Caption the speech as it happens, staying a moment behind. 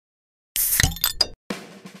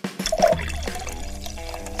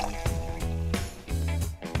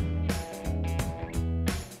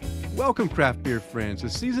Welcome, craft beer friends, to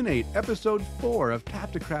Season 8, Episode 4 of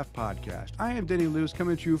Tap to Craft Podcast. I am Denny Luce,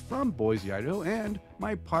 coming to you from Boise, Idaho, and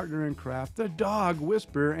my partner in craft, the Dog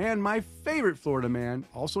Whisperer, and my favorite Florida man,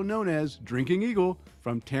 also known as Drinking Eagle,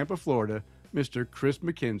 from Tampa, Florida, Mr. Chris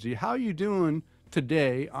McKenzie. How are you doing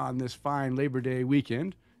today on this fine Labor Day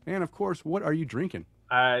weekend? And, of course, what are you drinking?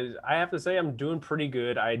 I have to say I'm doing pretty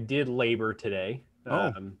good. I did labor today,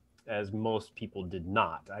 as most people did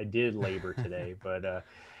not. I did labor today, but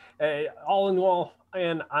all in all,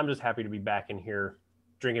 and I'm just happy to be back in here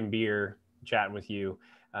drinking beer, chatting with you.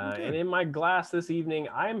 And in my glass this evening,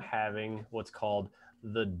 I'm having what's called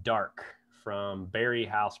the Dark from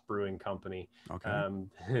Barriehaus Brewing Company. Okay.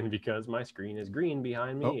 And because my screen is green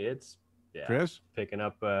behind me, it's Chris picking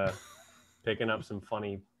up some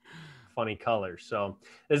funny colors. So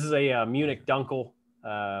this is a Munich Dunkel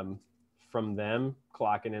from them,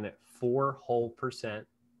 clocking in at 4%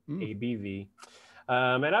 ABV.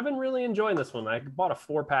 And I've been really enjoying this one. I bought a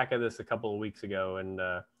 4-pack of this a couple of weeks ago, and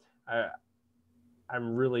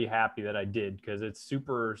I'm really happy that I did, because it's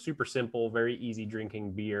super, super simple, very easy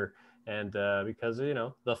drinking beer. And because,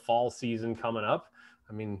 the fall season coming up,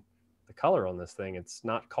 I mean, the color on this thing, it's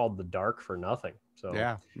not called the Dark for nothing. So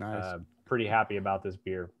yeah, nice. Pretty happy about this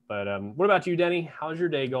beer. But what about you, Denny? How's your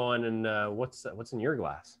day going, and what's in your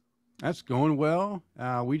glass? That's going well.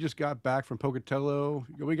 We just got back from Pocatello.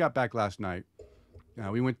 We got back last night.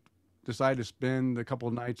 We decided to spend a couple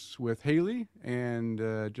of nights with Haley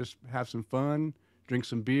and just have some fun, drink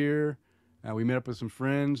some beer. We met up with some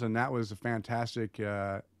friends, and that was a fantastic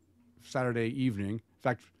Saturday evening. In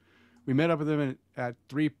fact, we met up with them at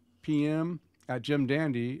 3 p.m. at Jim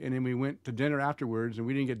Dandy, and then we went to dinner afterwards, and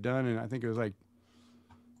we didn't get done, and I think it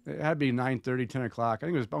had to be 9:30, 10 o'clock. I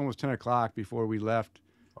think it was almost 10 o'clock before we left.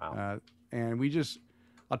 Wow. And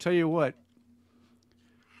I'll tell you what,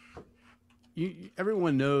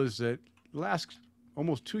 everyone knows that the last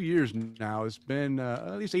almost 2 years now has been,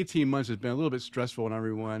 at least 18 months has been a little bit stressful on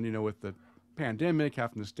everyone, with the pandemic,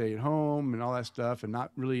 having to stay at home and all that stuff, and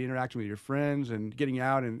not really interacting with your friends and getting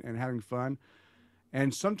out and having fun.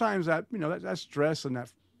 And sometimes that stress and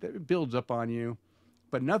that builds up on you,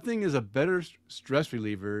 but nothing is a better stress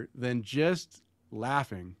reliever than just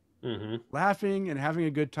laughing. Mm-hmm. Laughing and having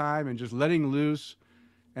a good time and just letting loose.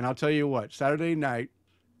 And I'll tell you what, Saturday night,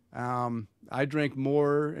 I drank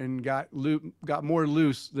more and got more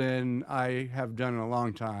loose than I have done in a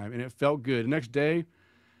long time, and it felt good. The next day,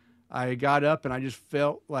 I got up and I just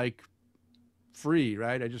felt like free,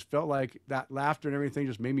 right? I just felt like that laughter and everything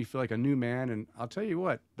just made me feel like a new man. And I'll tell you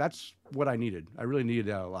what, that's what I needed. I really needed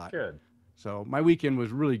that a lot. Good. So my weekend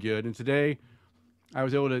was really good. And today I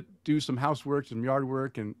was able to do some housework, some yard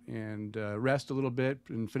work, and rest a little bit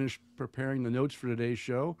and finish preparing the notes for today's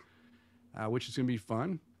show, which is going to be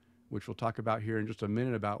fun, which we'll talk about here in just a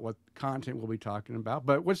minute about what content we'll be talking about.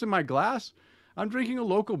 But what's in my glass? I'm drinking a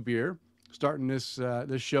local beer, starting this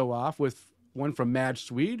show off with one from Mad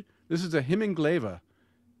Swede. This is a Himinglaeva,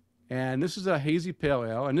 and this is a hazy pale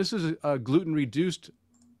ale, and this is a gluten-reduced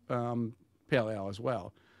pale ale as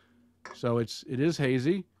well. So it is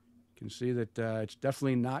hazy. You can see that it's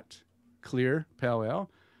definitely not clear pale ale.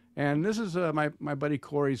 And this is my buddy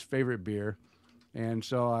Corey's favorite beer. And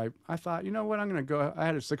so I thought, you know what, I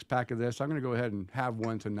had a 6-pack of this. I'm going to go ahead and have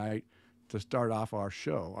one tonight to start off our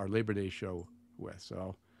show, our Labor Day show with.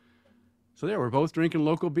 So there, we're both drinking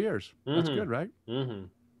local beers. Mm-hmm. That's good, right? Mm-hmm.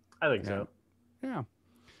 I think so. Yeah.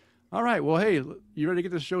 All right. Well, hey, you ready to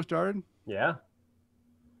get this show started? Yeah.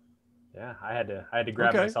 Yeah. I had to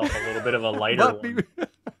grab myself a little bit of a lighter one,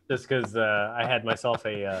 just because I had myself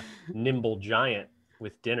a Nimble Giant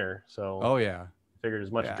with dinner. So figured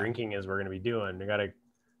as much drinking as we're going to be doing, we got to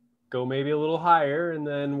go maybe a little higher and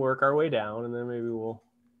then work our way down, and then maybe we'll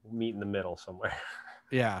meet in the middle somewhere.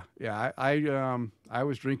 Yeah. I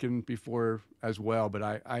was drinking before as well, but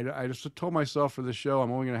I just told myself for the show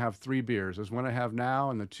I'm only going to have 3 beers. There's one I have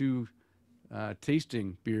now and the 2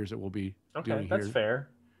 tasting beers that we'll be doing here. That's fair.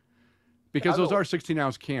 Because those are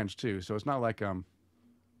 16-ounce cans too, so it's not like I'm,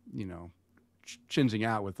 chinsing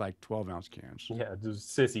out with like 12-ounce cans. Yeah, those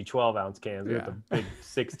sissy 12-ounce cans. We got the big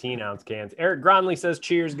 16-ounce cans. Eric Gronley says,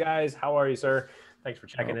 "Cheers, guys. How are you, sir? Thanks for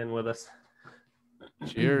checking in with us."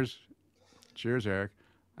 Cheers. Cheers, Eric.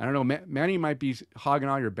 I don't know. Manny might be hogging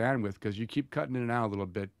all your bandwidth because you keep cutting in and out a little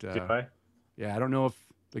bit. Yeah, I don't know if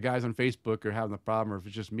the guys on Facebook are having the problem or if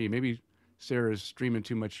it's just me. Maybe Sarah's streaming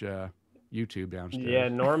too much YouTube downstairs. Yeah,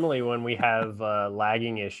 normally when we have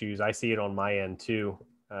lagging issues, I see it on my end too.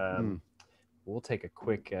 We'll take a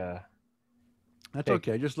quick. That's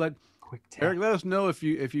okay. Just Eric, let us know if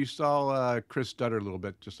you saw Chris stutter a little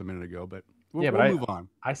bit just a minute ago, but we'll move on.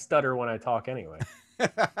 I stutter when I talk anyway.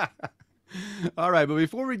 All right, but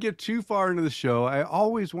before we get too far into the show, I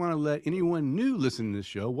always want to let anyone new listening to this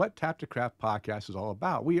show what Tap to Craft podcast is all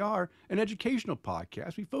about. We are an educational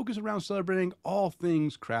podcast. We focus around celebrating all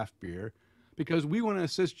things craft beer because we want to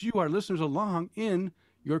assist you, our listeners, along in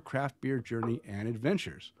your craft beer journey and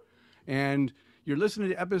adventures. And you're listening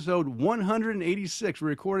to episode 186. We're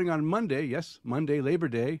recording on Monday, yes, Monday, Labor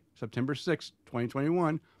Day, September 6th,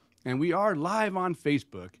 2021. And we are live on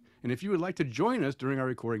Facebook. And if you would like to join us during our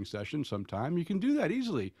recording session sometime, you can do that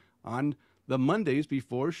easily on the Mondays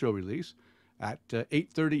before show release at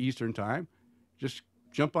 8:30 Eastern Time. Just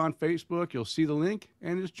jump on Facebook, you'll see the link,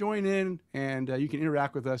 and just join in, and you can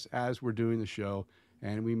interact with us as we're doing the show.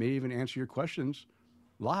 And we may even answer your questions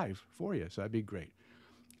live for you, so that'd be great.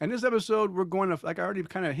 And this episode, we're going to, like I already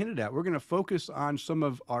kind of hinted at, we're going to focus on some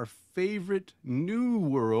of our favorite New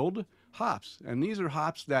World hops. And these are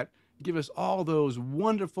hops that give us all those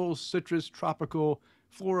wonderful citrus, tropical,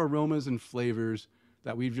 floral aromas and flavors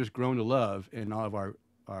that we've just grown to love in all of our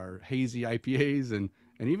hazy IPAs and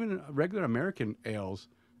even regular American ales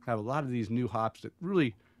have a lot of these new hops that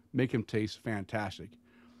really make them taste fantastic.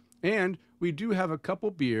 And we do have a couple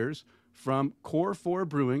beers from Core 4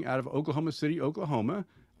 Brewing out of Oklahoma City, Oklahoma.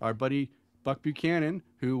 Our buddy Buck Buchanan,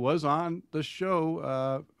 who was on the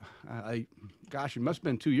show, gosh, it must have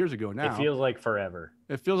been 2 years ago now. It feels like forever.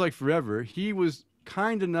 It feels like forever. He was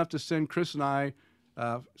kind enough to send Chris and I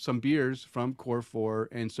some beers from Core 4,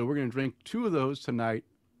 and so we're going to drink 2 of those tonight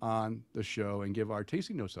on the show and give our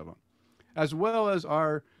tasting notes of them, as well as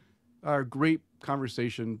our great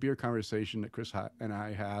conversation, beer conversation that Chris and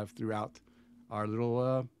I have throughout our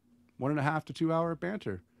little 1.5 to 2 hour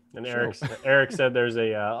banter. And Eric said there's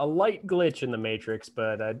a light glitch in the matrix,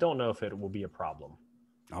 but I don't know if it will be a problem.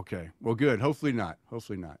 Okay. Well, good. Hopefully not.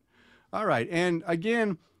 Hopefully not. All right. And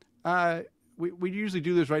again, we usually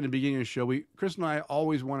do this right in the beginning of the show. Chris and I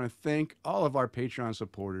always want to thank all of our Patreon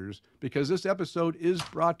supporters because this episode is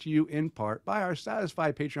brought to you in part by our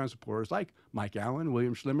satisfied Patreon supporters like Mike Allen,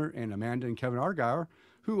 William Schlimmer, and Amanda and Kevin Argauer,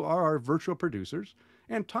 who are our virtual producers,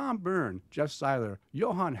 and Tom Byrne, Jeff Seiler,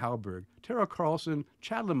 Johan Halberg, Tara Carlson,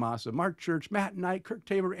 Chad Lamassa, Mark Church, Matt Knight, Kirk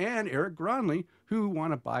Tabor, and Eric Gronley, who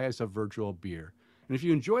want to buy us a virtual beer. And if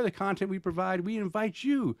you enjoy the content we provide, we invite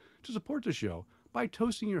you to support the show by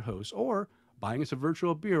toasting your hosts or buying us a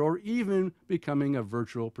virtual beer or even becoming a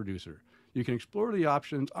virtual producer. You can explore the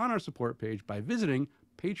options on our support page by visiting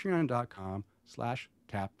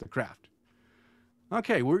patreon.com/tapthecraft.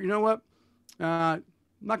 Okay, you know what? I'm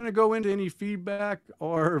not going to go into any feedback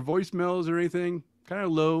or voicemails or anything. Kind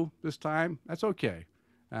of low this time. That's okay.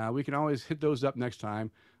 We can always hit those up next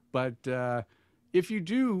time. But if you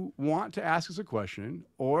do want to ask us a question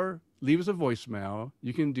or leave us a voicemail,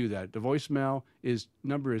 you can do that. The voicemail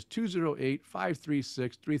number is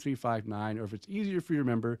 208-536-3359, or if it's easier for you to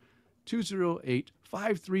remember,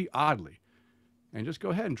 208-53-ODDLY. And just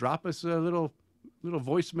go ahead and drop us a little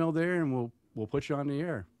voicemail there, and we'll put you on the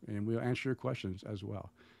air, and we'll answer your questions as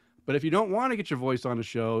well. But if you don't want to get your voice on the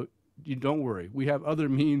show, you don't worry. We have other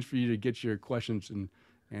means for you to get your questions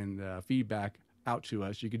and feedback out to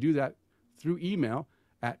us. You can do that through email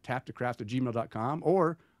at taptocraft@gmail.com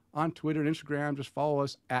or on Twitter and Instagram. Just follow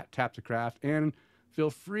us at taptocraft, and feel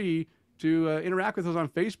free to interact with us on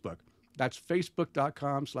Facebook. That's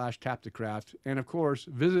facebook.com/taptocraft. And of course,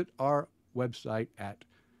 visit our website at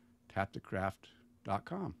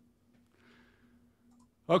taptocraft.com.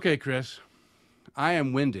 Okay, Chris, I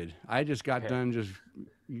am winded. I just got done just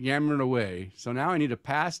yammering away. So now I need to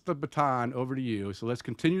pass the baton over to you. So let's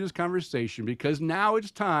continue this conversation because now it's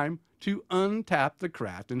time to untap the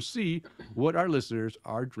craft and see what our listeners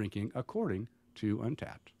are drinking according to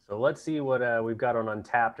Untappd. So let's see what we've got on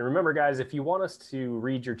Untappd. And remember, guys, if you want us to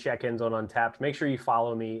read your check-ins on Untappd, make sure you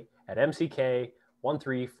follow me at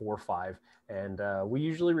MCK1345. And we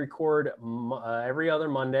usually record every other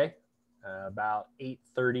Monday, about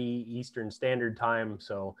 8:30 Eastern Standard Time.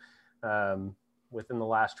 So within the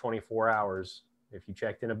last 24 hours, if you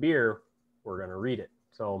checked in a beer, we're going to read it.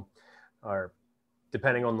 So,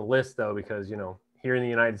 depending on the list, though, because, here in the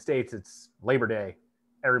United States, it's Labor Day.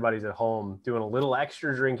 Everybody's at home doing a little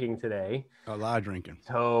extra drinking today. A lot of drinking.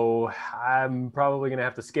 So I'm probably going to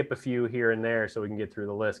have to skip a few here and there so we can get through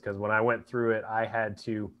the list. Because when I went through it, I had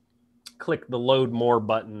to click the load more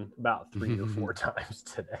button about 3 or 4 times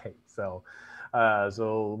today. So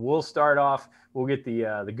we'll start off. We'll get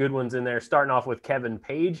the good ones in there. Starting off with Kevin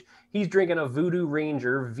Page. He's drinking a Voodoo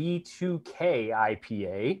Ranger V2K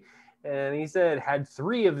IPA. And he said, had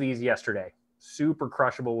 3 of these yesterday. Super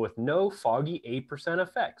crushable with no foggy 8%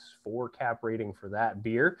 effects. 4 cap rating for that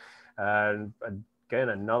beer. Again,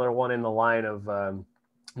 another one in the line of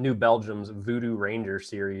New Belgium's Voodoo Ranger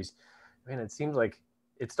series. Man, it seems like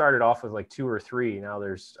it started off with like 2 or 3. Now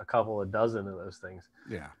there's a couple of dozen of those things.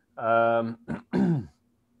 Yeah.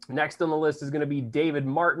 Next on the list is going to be David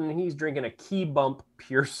Martin. He's drinking a Key Bump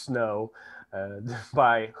Pure Snow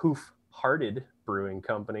by Hoof Hearted Brewing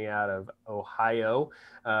Company out of Ohio.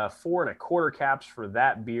 4 1/4 caps for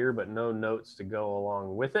that beer, but no notes to go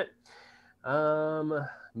along with it.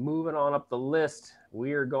 Moving on up the list,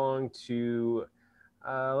 we are going to,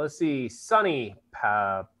 let's see, Sunny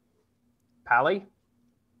Payette.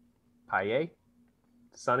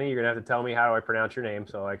 Sonny, you're going to have to tell me how I pronounce your name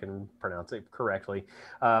so I can pronounce it correctly.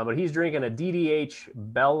 But he's drinking a DDH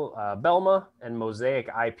Belma and Mosaic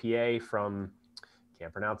IPA from,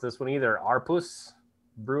 can't pronounce this one either, Arpus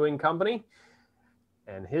Brewing Company.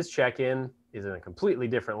 And his check-in is in a completely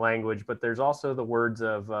different language, but there's also the words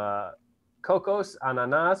of cocos,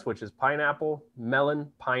 ananas, which is pineapple,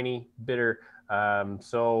 melon, piney, bitter.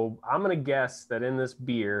 So I'm going to guess that in this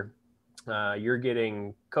beer, you're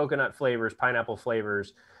getting coconut flavors, pineapple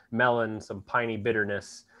flavors, melon, some piney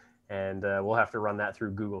bitterness, and we'll have to run that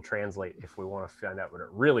through Google Translate if we want to find out what it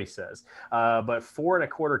really says. But 4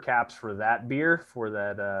 1/4 caps for that beer, for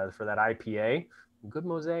that IPA. Good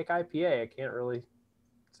Mosaic IPA. I can't really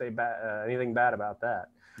say anything bad about that.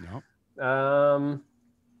 No.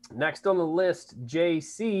 Next on the list,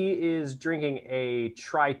 JC is drinking a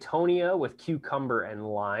Tritonia with cucumber and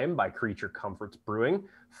lime by Creature Comforts Brewing.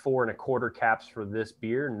 4 1/4 caps for this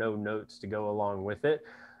beer. No notes to go along with it.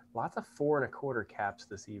 Lots of 4 1/4 caps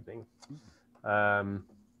this evening.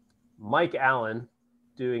 Mike Allen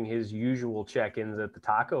doing his usual check-ins at the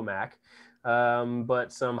Taco Mac.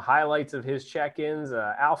 But some highlights of his check-ins,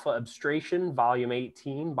 Alpha Abstration Volume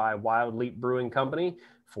 18 by Wild Leap Brewing Company.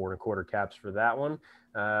 4 1/4 caps for that one.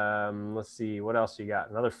 Let's see, what else you got?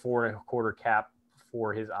 Another 4 1/4 cap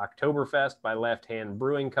for his Oktoberfest by Left Hand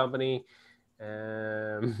Brewing Company.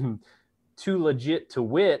 Too Legit to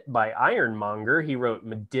Wit by Ironmonger. He wrote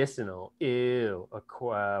medicinal. Ew,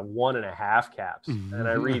 1 1/2 caps. And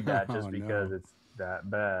I read that just because it's that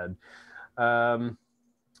bad.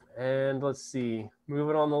 And let's see,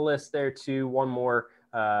 moving on the list there too, one more,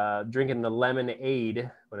 drinking the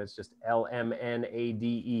Lemonade, but it's just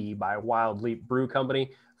LMNADE by Wild Leap Brew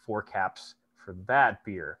Company. 4 caps for that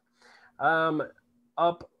beer.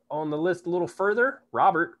 Up on the list a little further,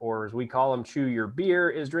 Robert, or as we call him, Chew Your Beer,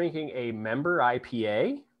 is drinking a Member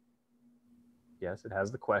IPA. Yes, it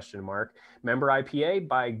has the question mark. Member IPA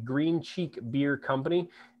by Green Cheek Beer Company.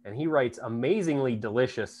 And he writes, amazingly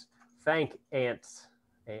delicious. Thank Ant.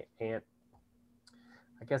 I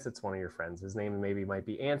guess it's one of your friends. His name might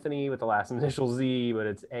be Anthony with the last initial Z, but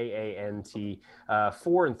it's AANT.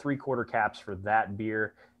 4 3/4 caps for that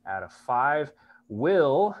beer out of 5.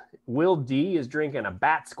 Will D is drinking a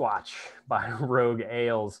Bat Squatch by Rogue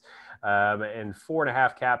Ales, and 4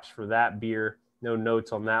 1/2 caps for that beer. No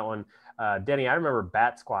notes on that one. Denny, I remember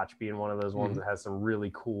Bat Squatch being one of those ones that has some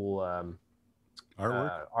really cool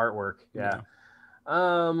artwork. Yeah.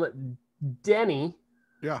 Denny.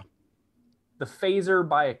 Yeah. The Phaser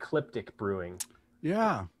by Ecliptic Brewing.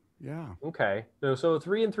 Yeah. Okay. So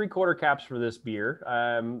 3 3/4 caps for this beer.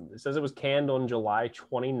 It says it was canned on July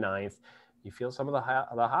 29th. You feel some of the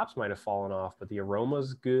hops might have fallen off, but the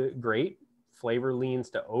aroma's great. Flavor leans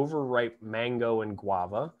to overripe mango and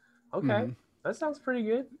guava. Okay. That sounds pretty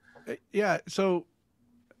good. Yeah. So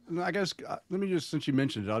I guess let me just, since you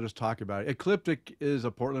mentioned it, I'll just talk about it. Ecliptic is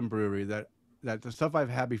a Portland brewery that the stuff I've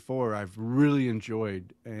had before, I've really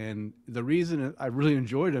enjoyed. And the reason I really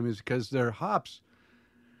enjoyed them is because their hops,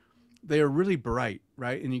 they are really bright,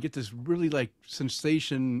 right? And you get this really like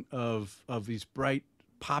sensation of these bright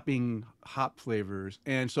popping hop flavors.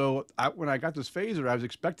 And so when I got this Phaser, I was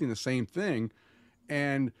expecting the same thing.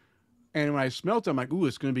 And when I smelt them, I'm like, ooh,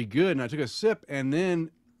 it's going to be good. And I took a sip, and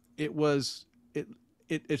then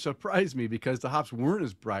it surprised me because the hops weren't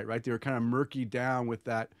as bright, right? They were kind of murky down with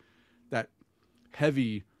that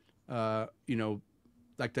heavy,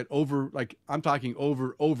 like that I'm talking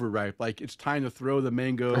overripe, like it's time to throw the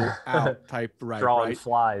mango out type ripe, drawing right?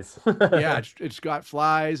 Flies. Yeah, it's got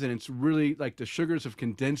flies, and it's really like the sugars have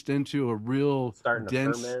condensed into a real starting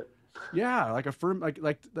dense, to ferment. Yeah, like a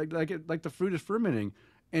like the fruit is fermenting,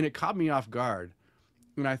 and it caught me off guard.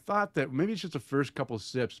 And I thought that maybe it's just the first couple of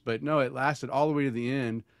sips, but no, it lasted all the way to the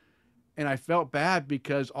end. And I felt bad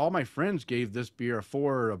because all my friends gave this beer a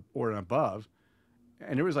 4 or above.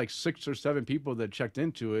 And there was like 6 or 7 people that checked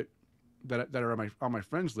into it that are on my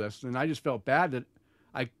friends list. And I just felt bad that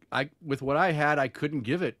I with what I had, I couldn't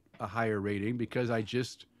give it a higher rating because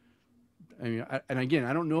and again,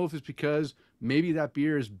 I don't know if it's because maybe that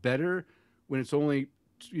beer is better when it's only,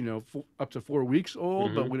 up to 4 weeks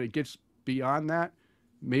old, but when it gets beyond that,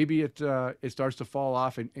 maybe it starts to fall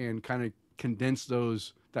off and kind of condense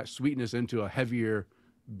that sweetness into a heavier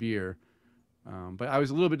beer. But I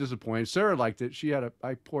was a little bit disappointed. Sarah liked it.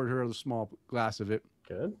 I poured her a small glass of it.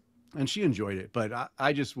 Good. And she enjoyed it. But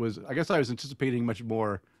I guess I was anticipating much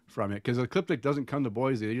more from it because Ecliptic doesn't come to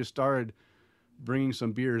Boise. They just started bringing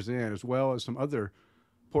some beers in, as well as some other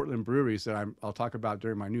Portland breweries that I'll talk about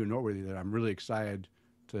during my new Noteworthy that I'm really excited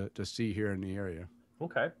to see here in the area.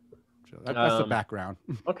 Okay. So that's the background.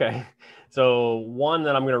 Okay. So one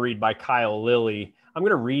that I'm going to read by Kyle Lilly. I'm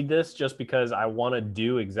going to read this just because I want to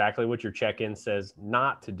do exactly what your check-in says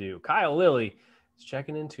not to do. Kyle Lilly is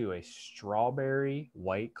checking into a strawberry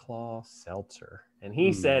White Claw seltzer. And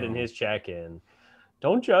he said in his check-in,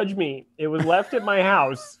 "Don't judge me. It was left at my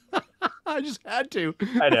house." I just had to.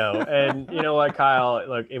 I know. And you know what, Kyle?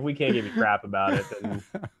 Look, if we can't give you crap about it,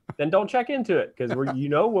 then don't check into it, because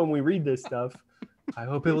when we read this stuff, I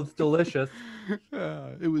hope it was delicious.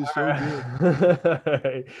 It was so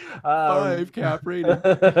good. 5 cap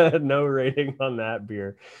rating. No rating on that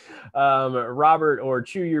beer. Robert, or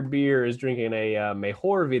Chew Your Beer, is drinking a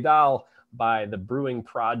Mejor Vidal by the Brewing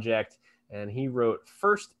Project. And he wrote,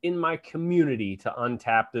 "First in my community to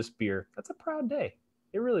untap this beer." That's a proud day.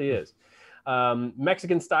 It really is.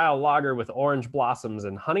 Mexican style lager with orange blossoms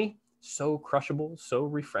and honey. So crushable, so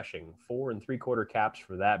refreshing. 4 3/4 caps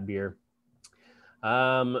for that beer.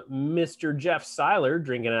 Mr. Jeff Seiler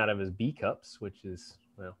drinking out of his B cups, which is,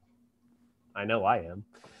 well, I know I am.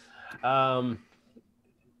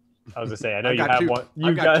 I was gonna say, I know you have one.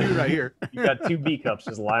 You got 2 right here. You got 2 B cups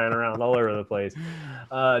just lying around all over the place.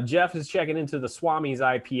 Jeff is checking into the Swami's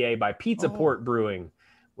IPA by Pizza Port Brewing,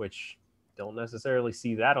 which don't necessarily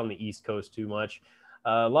see that on the East Coast too much.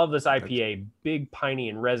 Love this IPA. Big piney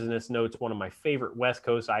and resinous notes. One of my favorite West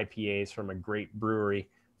Coast IPAs from a great brewery.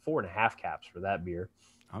 4 1/2 caps for that beer.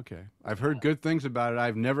 Okay. I've heard good things about it.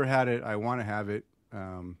 I've never had it. I want to have it.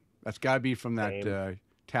 That's got to be from that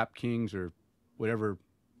Tap Kings or whatever.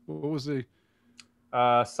 What was the?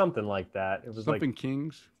 Something like that. It was something like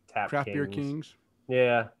Kings. Tap Craft Kings. Beer Kings.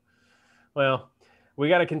 Yeah. Well, we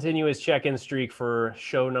got to continue his check-in streak for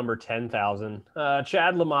show number 10,000.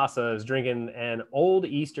 Chad Lamassa is drinking an Old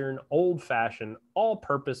Eastern, old-fashioned,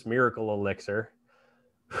 all-purpose miracle elixir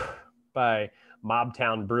by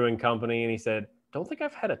Mobtown Brewing Company. And he said, "Don't think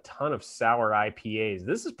I've had a ton of sour IPAs.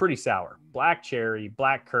 This is pretty sour. Black cherry,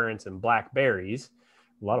 black currants, and black berries."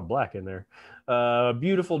 A lot of black in there.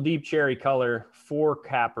 Beautiful deep cherry color. 4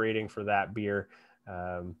 cap rating for that beer.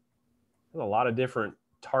 There's a lot of different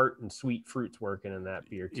tart and sweet fruits working in that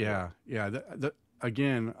beer too. Yeah.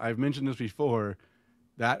 Again, I've mentioned this before.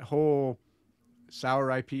 That whole sour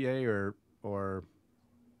IPA or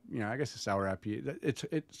I guess a sour IPA.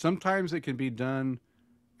 It sometimes it can be done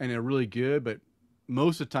and they're really good, but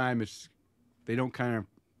most of the time they don't kind of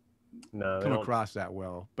come across that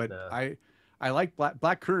well. But no. I like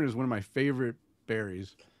black currant is one of my favorite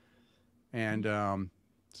berries, and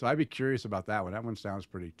so I'd be curious about that one. That one sounds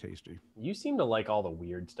pretty tasty. You seem to like all the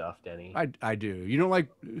weird stuff, Denny. I do. You don't like,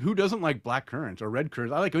 who doesn't like black currants or red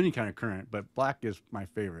currants? I like any kind of currant, but black is my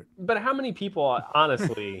favorite. But how many people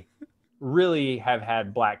honestly really have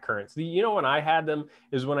had black currants? When I had them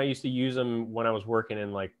is when I used to use them when I was working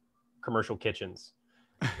in like commercial kitchens.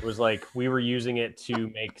 It was like we were using it to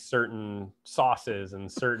make certain sauces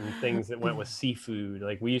and certain things that went with seafood.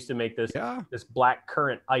 Like we used to make this black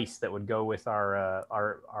currant ice that would go with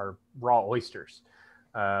our raw oysters.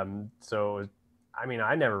 So, I mean,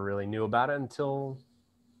 I never really knew about it until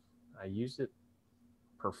I used it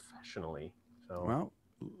professionally. So, well,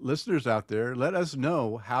 listeners out there, let us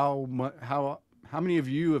know how many of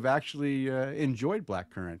you have actually enjoyed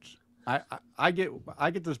black currants. I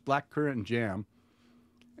get this black currant jam.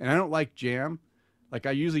 And I don't like jam. Like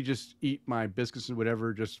I usually just eat my biscuits and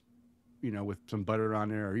whatever, just with some butter on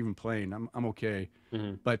there, or even plain. I'm okay.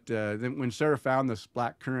 Mm-hmm. But then when Sarah found this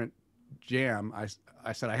black currant jam, I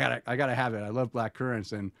said I gotta have it. I love black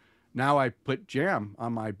currants, and now I put jam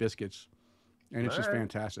on my biscuits, and it's just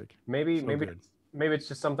fantastic. Maybe it's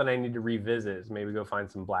just something I need to revisit. Is maybe go find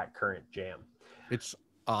some black currant jam. It's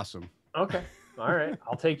awesome. Okay. All right.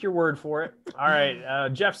 I'll take your word for it. All right.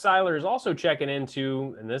 Jeff Seiler is also checking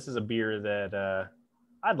into, and this is a beer that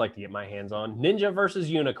I'd like to get my hands on, Ninja versus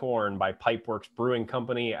Unicorn by Pipeworks Brewing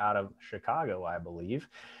Company out of Chicago, I believe.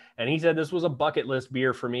 And he said this was a bucket list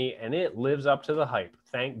beer for me, and it lives up to the hype.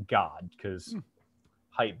 Thank God, because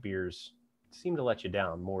hype beers seem to let you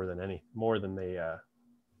down more than they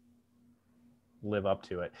live up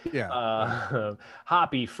to it. Yeah.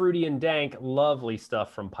 Hoppy, fruity, and dank, lovely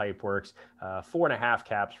stuff from Pipeworks. 4 1/2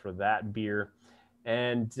 caps for that beer.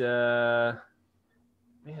 And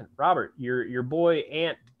Man, Robert, your boy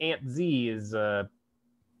Aunt Z is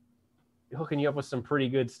hooking you up with some pretty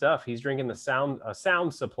good stuff. He's drinking the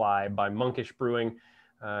Sound Supply by Monkish Brewing.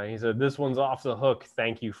 He said, this one's off the hook.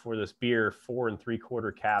 Thank you for this beer. 4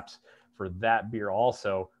 3/4 caps for that beer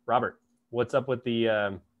also. Robert, what's up with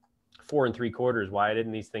the 4 3/4? Why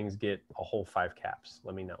didn't these things get a whole 5 caps?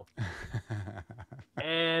 Let me know.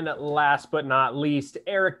 And last but not least,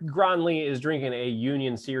 Eric Gronley is drinking a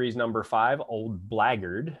Union Series number 5 Old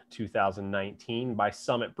Blackguard 2019 by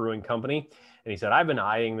Summit Brewing Company. And he said, I've been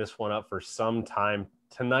eyeing this one up for some time.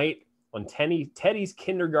 Tonight on Teddy's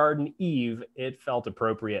Kindergarten Eve, it felt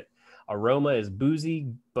appropriate. Aroma is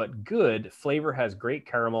boozy but good. Flavor has great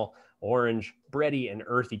caramel, orange, bready, and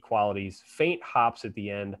earthy qualities. Faint hops at the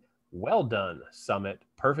end. Well done, Summit.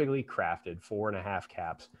 Perfectly crafted. 4.5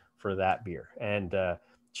 caps for that beer. And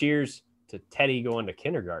cheers to Teddy going to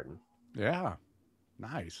kindergarten. Yeah,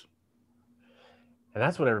 nice. And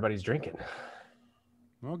that's what everybody's drinking.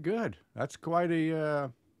 Well, good. That's quite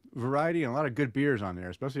a variety and a lot of good beers on there,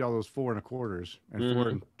 especially all those 4 1/4 and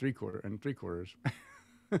 4 3/4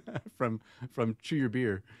 from Chew Your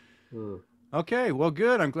Beer. Okay, well,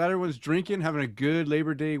 good. I'm glad everyone's drinking, having a good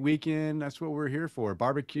Labor Day weekend. That's what we're here for: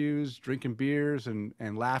 barbecues, drinking beers,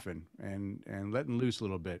 and laughing and letting loose a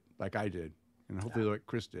little bit, like I did, and hopefully like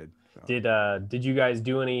Chris did. So. Did you guys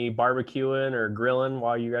do any barbecuing or grilling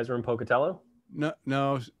while you guys were in Pocatello?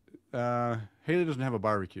 No. Haley doesn't have a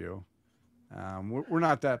barbecue. We're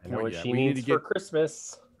not that point what yet. She needs for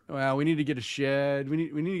Christmas. Well, we need to get a shed. We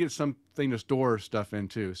need to get something to store stuff in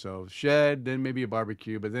too. So shed, then maybe a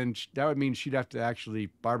barbecue. But then that would mean she'd have to actually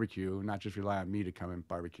barbecue, not just rely on me to come and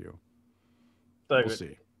barbecue. We'll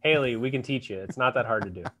see. Haley, we can teach you. It's not that hard to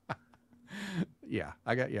do. Yeah.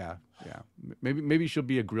 Maybe she'll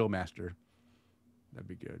be a grill master. That'd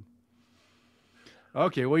be good.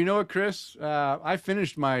 Okay. Well, you know what, Chris? I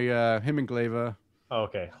finished my Himinglaeva.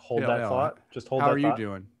 Okay. Hold that thought. Just hold that thought. How are you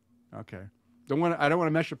doing? Okay. I don't want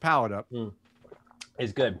to mess your palate up.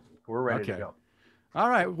 It's good. We're ready to go. All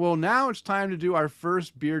right. Well, now it's time to do our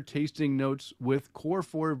first beer tasting notes with Core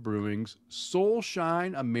 4 Brewing's Soul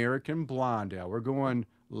Shine American Blonde Ale. We're going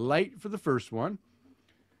light for the first one.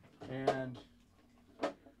 And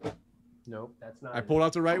nope, that's not. I pulled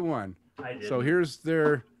out the right one. I did. So here's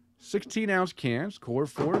their 16-ounce cans, Core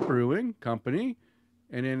 4 Brewing Company.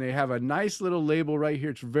 And then they have a nice little label right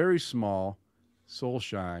here. It's very small, Soul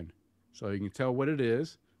Shine. So you can tell what it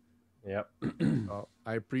is. Yep.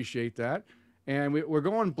 I appreciate that. And we're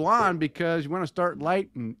going blonde because you want to start light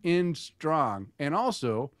and end strong. And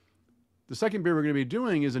also, the second beer we're going to be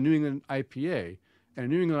doing is a New England IPA. And a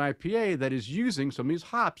New England IPA that is using some of these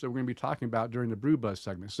hops that we're going to be talking about during the Brew Buzz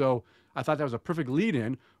segment. So I thought that was a perfect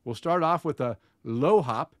lead-in. We'll start off with a low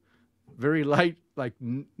hop, very light, like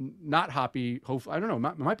not hoppy. Hopefully, I don't know.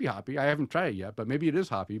 It might be hoppy. I haven't tried it yet, but maybe it is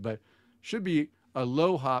hoppy. But should be a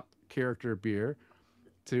low hop character beer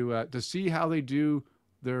to see how they do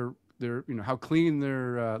their how clean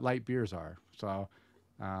their light beers are. So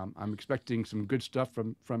I'm expecting some good stuff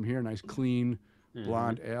from here. Nice clean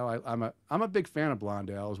blonde ale. I'm a big fan of blonde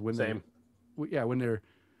ales when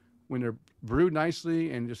when they're brewed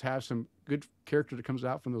nicely and just have some good character that comes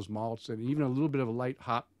out from those malts, and even a little bit of a light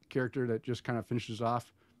hop character that just kind of finishes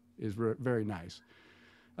off is very nice.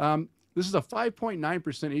 This is a 5.9%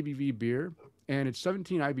 ABV beer, and it's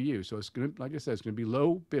 17 IBU. So it's going to, like I said, it's going to be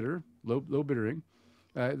low bittering.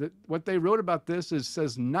 What they wrote about this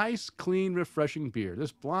says nice, clean, refreshing beer.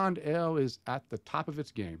 This blonde ale is at the top of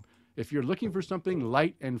its game. If you're looking for something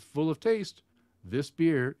light and full of taste, this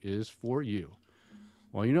beer is for you.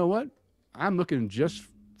 Well, you know what? I'm looking just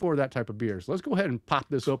for that type of beer. So let's go ahead and pop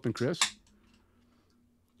this open, Chris.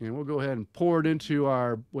 And we'll go ahead and pour it into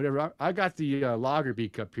our whatever. I got the lager B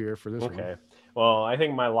cup here for this one. Okay. Well, I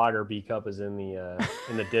think my lager B cup is in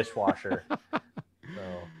the dishwasher. So.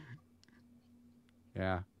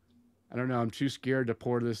 Yeah. I don't know. I'm too scared to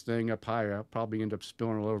pour this thing up higher. I'll probably end up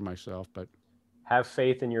spilling all over myself. But have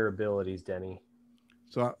faith in your abilities, Denny.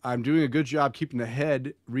 So I'm doing a good job keeping the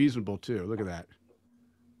head reasonable too. Look at that.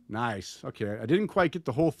 Nice. Okay. I didn't quite get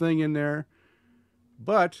the whole thing in there,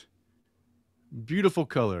 but beautiful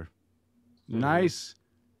color. Nice,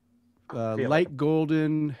 light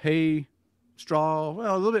golden hay straw.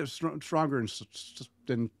 Well, a little bit stronger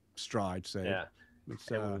than straw, I'd say. Yeah.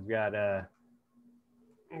 We've got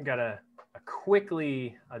a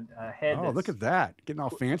quickly a head. Oh, look at that! Getting all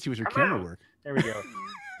fancy with your camera work. There we go.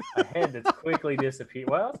 A head that's quickly disappearing.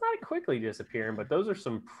 Well, it's not quickly disappearing, but those are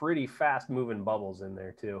some pretty fast moving bubbles in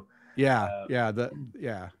there too. Yeah, the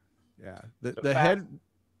head.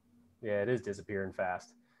 Yeah, it is disappearing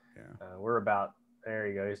fast. Yeah. We're about There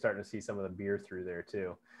you go. You're starting to see some of the beer through there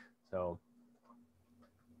too. So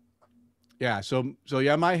yeah. So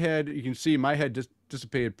yeah, my head, you can see my head just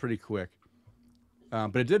dissipated pretty quick.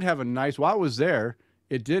 But it did have a nice, while I was there,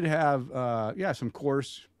 it did have, yeah, some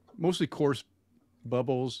coarse, mostly coarse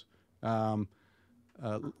bubbles,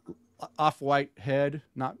 off-white head,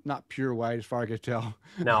 not pure white as far as I can tell.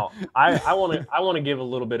 now I want to give a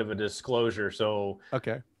little bit of a disclosure. So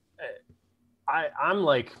Okay. I'm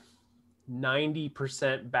like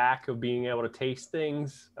 90% back of being able to taste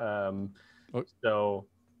things. So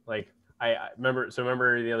like I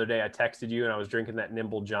remember the other day I texted you and I was drinking that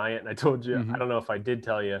Nimble Giant and I told you, I don't know if I did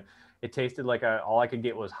tell you, it tasted like all I could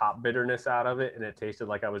get was hop bitterness out of it, and it tasted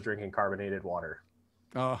like I was drinking carbonated water.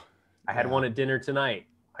 Oh, I had one at dinner tonight.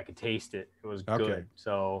 I could taste it. It was good.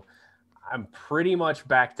 So I'm pretty much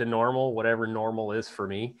back to normal, whatever normal is for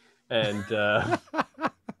me. And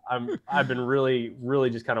I've been really, really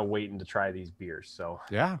just kind of waiting to try these beers. So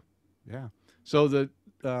yeah. So the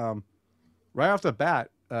right off the bat,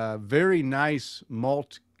 very nice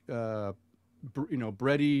malt, bready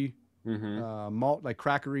malt, like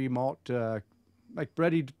crackery malt, like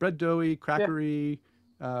bread doughy, crackery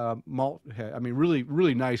malt head. I mean, really,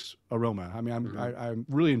 really nice aroma. I mean, I'm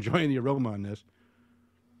really enjoying the aroma on this.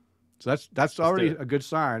 So that's already a good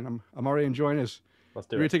sign. I'm already enjoying this. Let's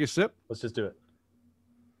do it. You ready to take a sip? Let's just do it.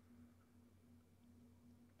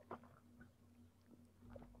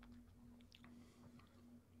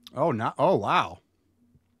 Oh, wow.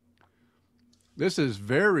 This is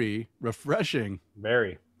very refreshing.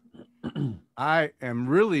 Very. I am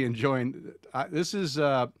really enjoying this.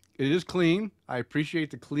 It is clean. I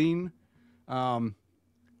appreciate the clean.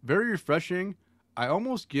 Very refreshing. I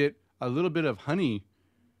almost get a little bit of honey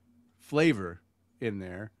flavor in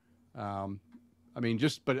there. I mean,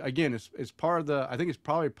 but again, it's part of I think it's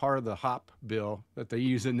probably part of the hop bill that they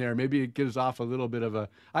use in there. Maybe it gives off a little bit of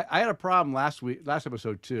I had a problem last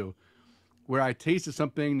episode too, where I tasted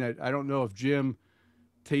something that I don't know if Jim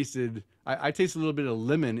tasted. I tasted a little bit of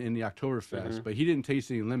lemon in the Oktoberfest, but he didn't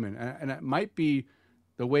taste any lemon. And it might be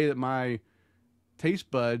the way that my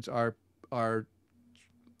taste buds are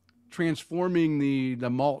transforming the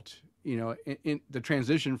malt, in the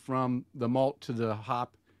transition from the malt to the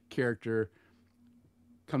hop character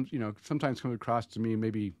sometimes comes across to me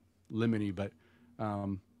maybe lemony, but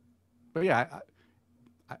yeah,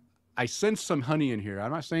 I sense some honey in here.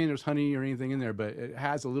 I'm not saying there's honey or anything in there, but it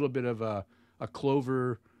has a little bit of a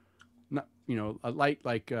clover, not a light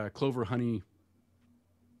like clover honey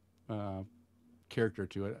character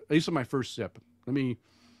to it. At least on my first sip. Let me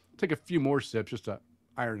take a few more sips just to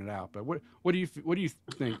iron it out. But what do you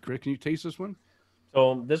think, Chris? Can you taste this one?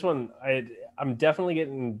 So this one, I'm definitely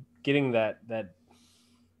getting that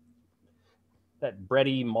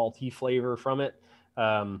bready malty flavor from it.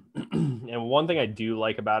 And one thing I do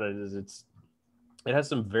like about it is it has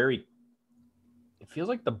some it feels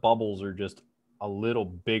like the bubbles are just a little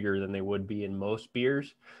bigger than they would be in most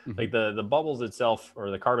beers. Like the bubbles itself, or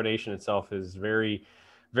the carbonation itself, is very,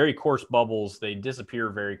 very coarse bubbles. They disappear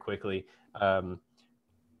very quickly.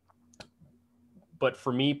 But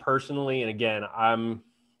for me personally, and again, I'm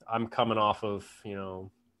coming off of,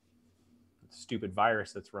 stupid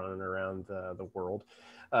virus that's running around the world.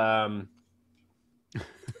 I'm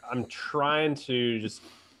trying to just,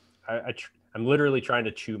 I'm literally trying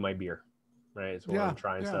to chew my beer, right? It's what I'm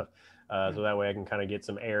trying stuff. So that way I can kind of get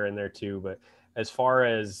some air in there too. But as far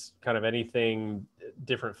as kind of anything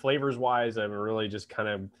different flavors wise, I'm really just kind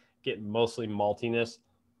of getting mostly maltiness.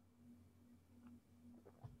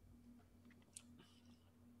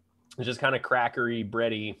 It's just kind of crackery,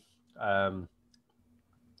 bready.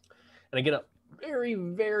 And I get a very,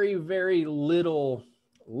 very, very little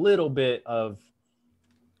bit of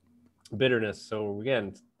bitterness. So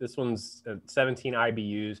again, this one's 17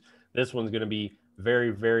 IBUs. This one's going to be very,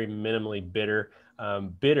 very minimally bitter.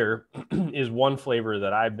 Bitter is one flavor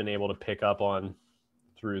that I've been able to pick up on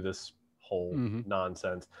through this whole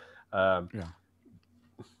nonsense.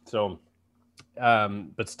 So,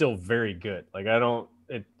 but still very good. Like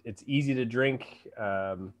it's easy to drink.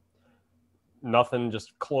 Nothing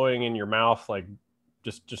just cloying in your mouth, like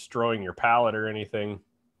just destroying your palate or anything.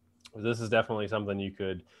 This is definitely something you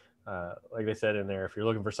could, like they said in there, if you're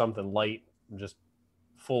looking for something light, just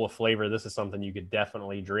full of flavor, this is something you could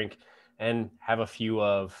definitely drink and have a few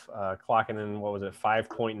of, clocking in, what was it,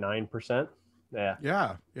 5.9%? Yeah.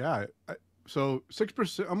 So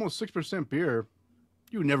 6%, almost 6% beer,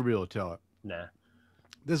 you would never be able to tell it. Nah.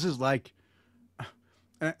 This is like,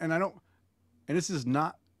 and I don't, and this is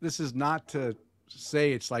not to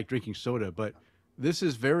say it's like drinking soda, but this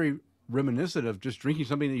is very reminiscent of just drinking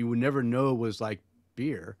something that you would never know was like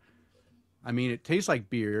beer. I mean, it tastes like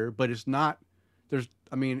beer, but it's not.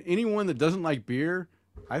 I mean, anyone that doesn't like beer,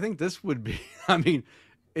 I think this would be. I mean,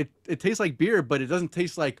 it tastes like beer, but it doesn't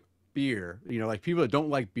taste like beer. You know, like people that don't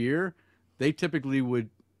like beer, they typically would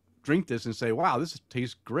drink this and say, "Wow, this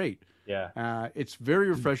tastes great." Yeah. It's very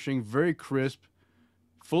refreshing, very crisp,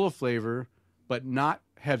 full of flavor, but not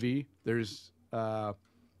heavy. I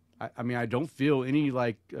mean, I don't feel any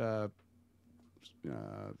like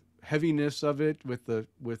heaviness of it with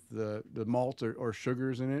the malt or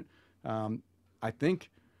sugars in it. I think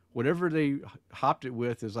whatever they hopped it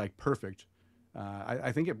with is like perfect.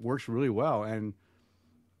 I think it works really well, and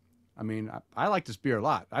I mean, I like this beer a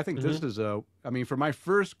lot. I think this is I mean, for my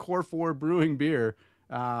first Core 4 brewing beer,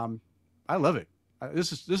 I love it.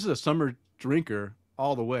 This is a summer drinker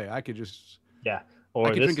all the way. I could just Yeah. I Or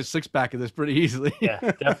could this, drink a 6-pack of this pretty easily. yeah,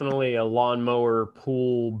 definitely a lawnmower,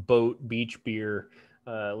 pool, boat, beach beer,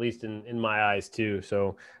 at least in my eyes too.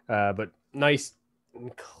 So, but nice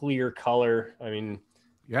clear color. I mean,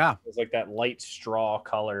 Yeah, it's like that light straw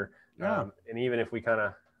color. yeah. And even if we kind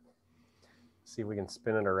of see if we can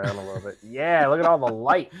spin it around a little bit. Yeah, look at all the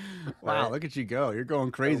light. Wow, Right? look at you go. You're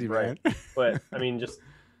going crazy, So bright. man. But I mean, just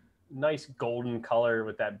nice golden color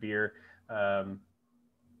with that beer.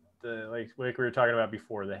 Like we were talking about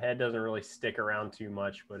before, the head doesn't really stick around too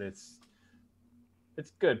much, but it's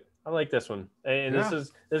good. I like this one, and Yeah.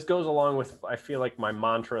 this goes along with, I feel like, my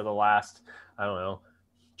mantra the last, I don't know,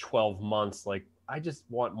 12 months. Like, I just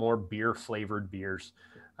want more beer flavored beers.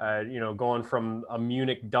 Going from a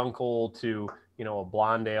Munich Dunkel to a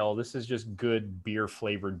blonde ale. This is just good beer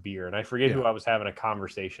flavored beer, and I forget Yeah. who I was having a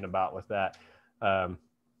conversation about with that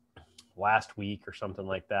last week or something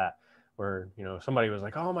like that, where somebody was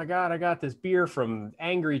like, "Oh my god, I got this beer from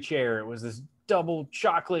Angry Chair. It was this double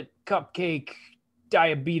chocolate cupcake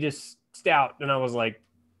diabetes stout," and I was like,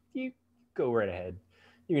 "You go right ahead,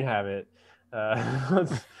 you can have it.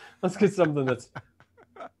 Let's get something that's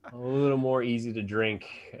a little more easy to drink,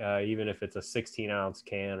 even if it's a 16-ounce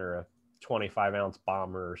can or a 25-ounce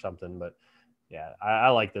bomber or something." But yeah, I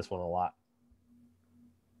like this one a lot.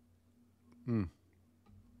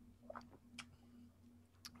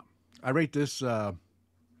 I rate this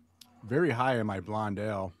very high in my blonde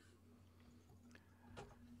ale.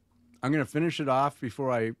 I'm going to finish it off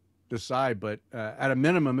before I decide, but at a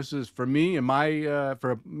minimum, this is for me and my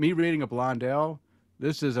for me rating a blonde ale.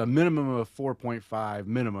 This is a minimum of 4.5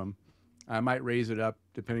 minimum. I might raise it up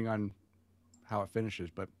depending on how it finishes,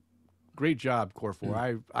 but great job, Core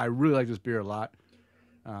 4. I really like this beer a lot.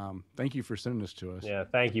 Thank you for sending this to us. Yeah,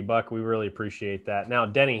 thank you, Buck. We really appreciate that. Now,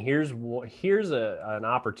 Denny, here's an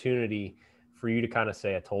opportunity for you to kind of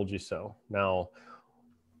say, "I told you so." Now,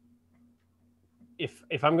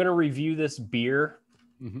 if I'm going to review this beer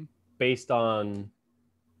based on,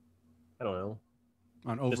 I don't know,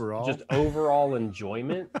 on overall, just overall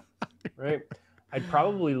enjoyment, right? I'd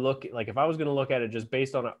probably look like, if I was going to look at it just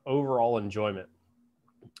based on an overall enjoyment,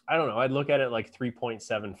 I don't know, I'd look at it like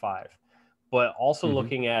 3.75. But also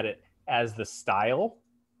looking at it as the style,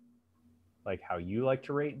 like how you like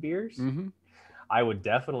to rate beers, I would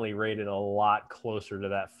definitely rate it a lot closer to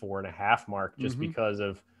that 4.5 mark, just because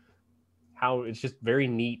of how it's just very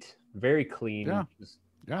neat, very clean, just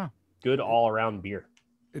good all around beer.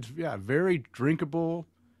 It's very drinkable,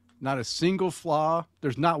 not a single flaw.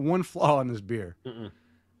 There's not one flaw in this beer.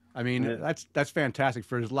 I mean, that's fantastic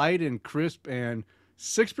for as light and crisp and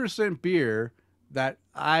 6% beer that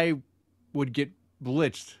I would get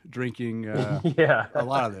blitzed drinking a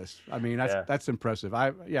lot of this. I mean, that's impressive.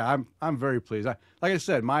 I'm very pleased. Like I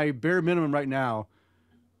said, my bare minimum right now,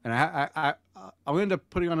 and I'll end up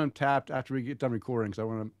putting on Untapped after we get done recording, because I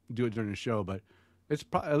want to do it during the show. But it's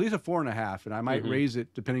at least a 4.5, and I might raise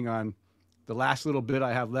it depending on the last little bit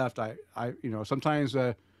I have left. I sometimes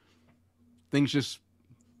things just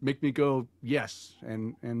make me go yes,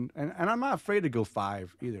 and I'm not afraid to go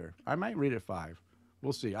 5 either. I might rate it 5.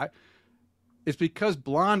 We'll see. It's because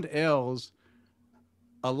blonde ales,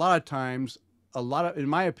 a lot of times, in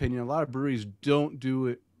my opinion, a lot of breweries don't do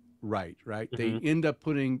it right. They end up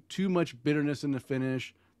putting too much bitterness in the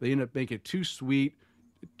finish. They end up making it too sweet,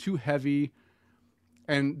 too heavy,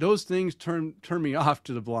 and those things turn me off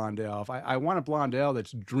to the blonde ale. I want a blonde ale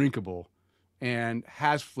that's drinkable and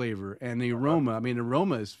has flavor, and the aroma. I mean, the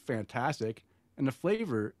aroma is fantastic, and the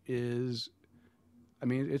flavor is, I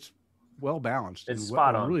mean, it's well balanced. It's and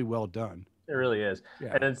spot on. Really well done. It really is.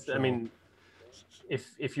 Yeah, and I mean,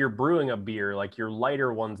 if you're brewing a beer, like your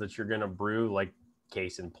lighter ones that you're going to brew, like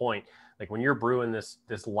case in point, like when you're brewing this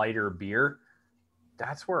lighter beer,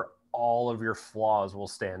 that's where all of your flaws will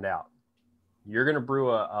stand out. You're going to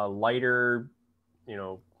brew a lighter,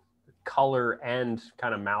 color and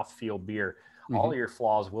kind of mouthfeel beer. All your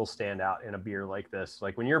flaws will stand out in a beer like this.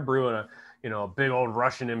 Like when you're brewing a big old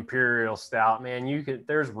Russian Imperial Stout, man,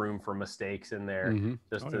 there's room for mistakes in there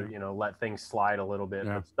just to let things slide a little bit.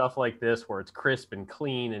 But stuff like this, where it's crisp and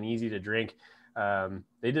clean and easy to drink,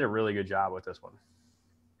 they did a really good job with this one.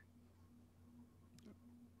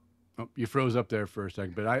 Oh, you froze up there for a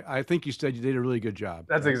second, but I think you said you did a really good job.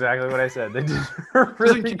 That's exactly what I said. They did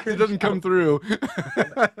really it doesn't come through.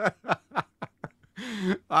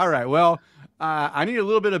 All right. Well, I need a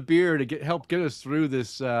little bit of beer to help get us through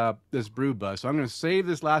this this brew buzz. So I'm going to save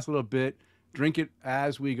this last little bit, drink it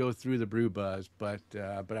as we go through the brew buzz. But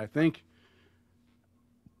I think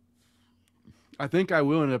I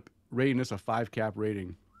will end up rating this a 5 cap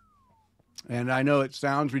rating. And I know it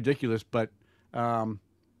sounds ridiculous, but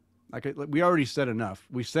we already said enough.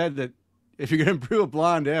 We said that if you're going to brew a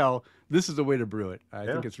blonde ale, this is the way to brew it. I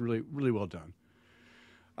think it's really, really well done.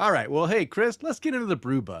 All right. Well, hey, Chris, let's get into the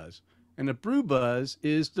brew buzz. And the brew buzz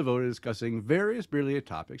is devoted to discussing various beer-related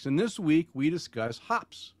topics. And this week we discuss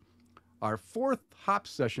hops, our 4th hop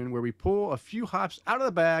session where we pull a few hops out of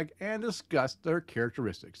the bag and discuss their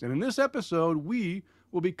characteristics. And in this episode, we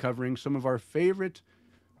will be covering some of our favorite,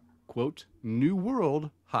 quote, New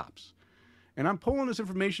World hops. And I'm pulling this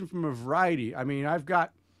information from a variety. I mean, I've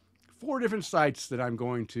got 4 different sites that I'm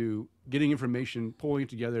going to getting information, pulling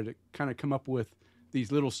together to kind of come up with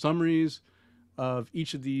these little summaries of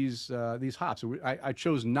each of these hops. So I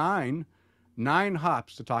chose nine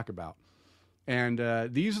hops to talk about. And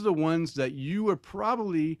these are the ones that you are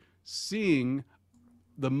probably seeing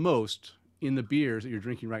the most in the beers that you're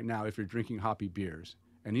drinking right now if you're drinking hoppy beers.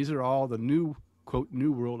 And these are all the new, quote,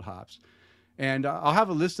 New World hops. And I'll have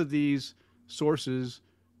a list of these sources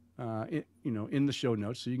in the show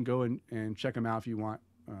notes, so you can go and check them out if you want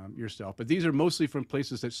yourself. But these are mostly from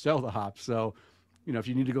places that sell the hops. So, if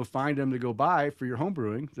you need to go find them to go buy for your home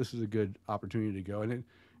brewing, this is a good opportunity to go. And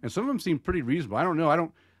some of them seem pretty reasonable. I don't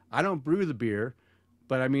know. I don't brew the beer,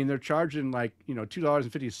 but I mean, they're charging like,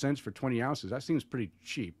 $2.50 for 20 ounces. That seems pretty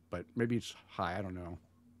cheap, but maybe it's high. I don't know.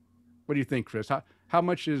 What do you think, Chris? How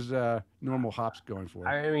much is normal hops going for?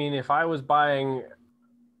 I mean, if I was buying,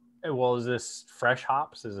 well, is this fresh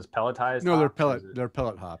hops? Is this pelletized? No, hops? they're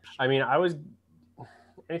pellet hops. I mean,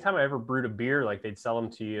 anytime I ever brewed a beer, like they'd sell them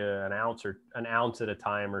to you an ounce at a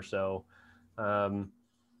time or so. And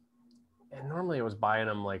normally I was buying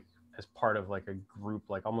them like as part of like a group,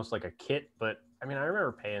 like almost like a kit. But I mean, I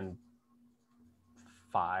remember paying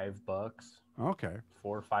 $5, okay,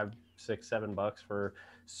 $4, $5, $6, $7 for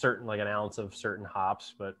certain, like an ounce of certain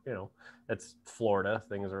hops. But that's Florida.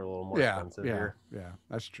 Things are a little more expensive here. Yeah,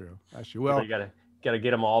 that's true. Well, you gotta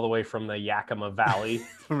get them all the way from the Yakima Valley.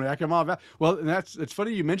 From Yakima Valley. Well, and it's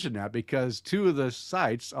funny you mentioned that, because 2 of the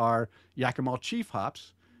sites are Yakima Chief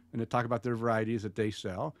hops, and they talk about their varieties that they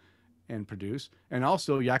sell and produce, and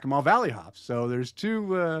also Yakima Valley hops. So there's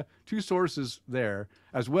two sources there,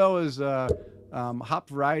 as well as hop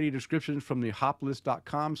variety descriptions from the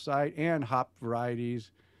hoplist.com site and hop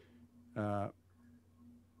varieties.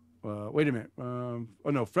 Wait a minute.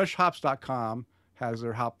 Freshhops.com has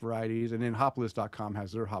their hop varieties, and then hoplist.com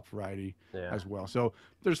has their hop variety as well. So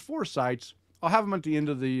there's 4 sites. I'll have them at the end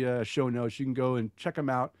of the show notes. You can go and check them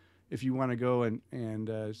out if you want to go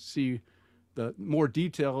and see the more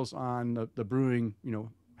details on the brewing,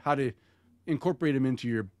 how to incorporate them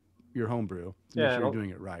into your home brew. Make sure you're doing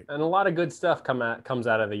it right. And a lot of good stuff comes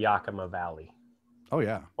out of the Yakima Valley. Oh,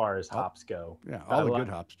 yeah. As far as hops go. Yeah, all the good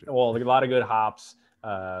hops do. Well, a lot of good hops.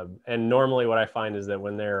 And normally what I find is that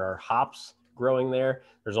when there are hops growing there,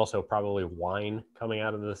 there's also probably wine coming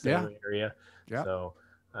out of the same area. Yeah. So,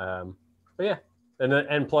 but yeah.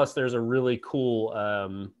 And plus there's a really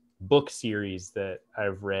cool book series that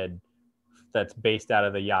I've read that's based out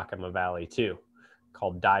of the Yakima Valley too,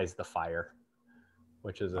 called Dies the Fire,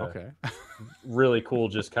 which is a really cool,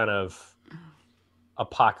 just kind of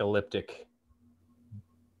apocalyptic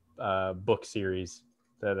book series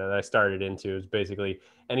that I started into. Is basically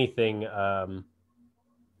anything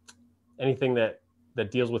that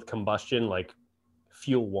deals with combustion, like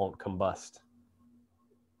fuel won't combust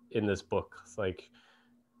in this book. It's like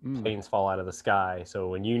planes fall out of the sky. So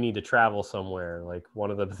when you need to travel somewhere, like one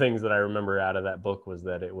of the things that I remember out of that book was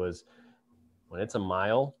that it was when it's a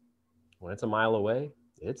mile away,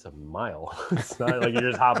 it's a mile. It's not like you're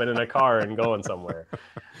just hopping in a car and going somewhere.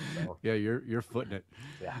 So, yeah, you're footing it.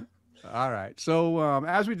 Yeah. All right. So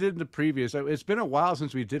as we did in the previous, it's been a while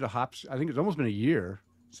since we did a hops. I think it's almost been a year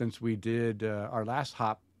since we did our last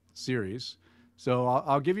hop series. So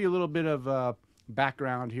I'll give you a little bit of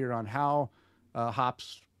background here on how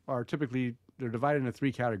hops are typically they're divided into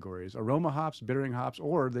three categories: aroma hops, bittering hops,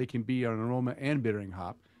 or they can be an aroma and bittering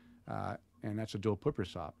hop, and that's a dual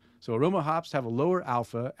purpose hop. So aroma hops have a lower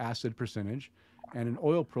alpha acid percentage and an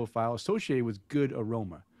oil profile associated with good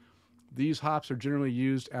aroma. These hops are generally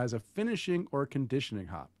used as a finishing or conditioning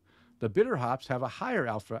hop. The bitter hops have a higher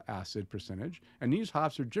alpha acid percentage, and these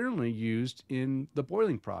hops are generally used in the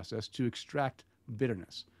boiling process to extract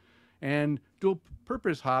bitterness. And dual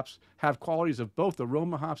purpose hops have qualities of both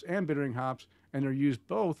aroma hops and bittering hops, and they're used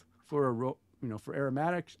both for for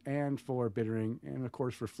aromatics and for bittering, and of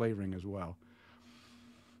course for flavoring as well.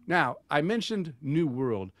 Now, I mentioned New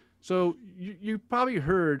World. So you probably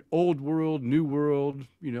heard Old World, New World,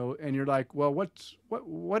 and you're like, well,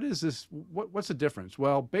 what is this? What's the difference?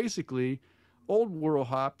 Well, basically, Old World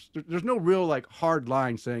hops. There's no real like hard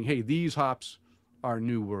line saying, hey, these hops are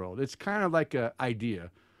New World. It's kind of like an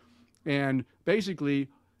idea, and basically,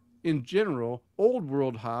 in general, Old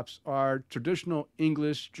World hops are traditional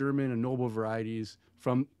English, German, and noble varieties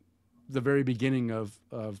from the very beginning of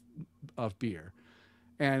beer,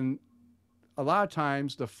 and a lot of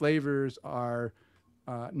times the flavors are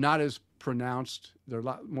not as pronounced. They're a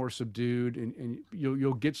lot more subdued, and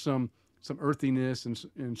you'll get some earthiness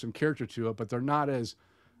and some character to it, but they're not as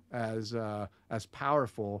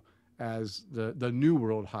powerful as the New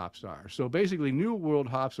World hops are. So basically, New World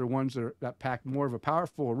hops are ones that pack more of a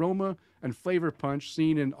powerful aroma and flavor punch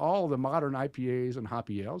seen in all the modern IPAs and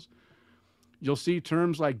hoppy ales. You'll see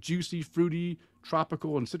terms like juicy, fruity,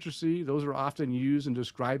 tropical, and citrusy. Those are often used in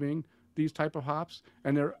describing these type of hops,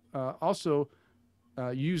 and they're also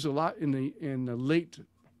used a lot in the late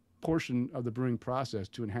portion of the brewing process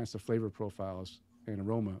to enhance the flavor profiles and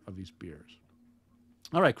aroma of these beers.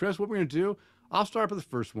 All right, Chris, what we're going to do, I'll start with the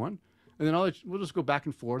first one, and then we'll just go back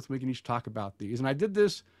and forth. We can each talk about these, and I did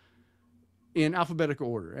this in alphabetical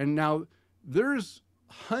order. And now there's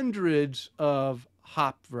hundreds of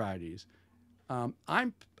hop varieties.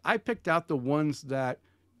 I picked out the ones that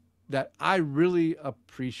I really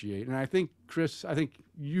appreciate. And I think, Chris,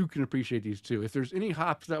 you can appreciate these too. If there's any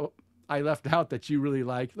hops that I left out that you really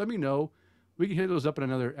like, let me know. We can hit those up in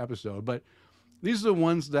another episode. But these are the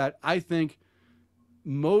ones that I think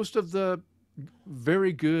most of the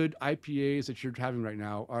very good IPAs that you're having right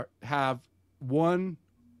now have one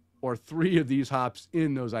or three of these hops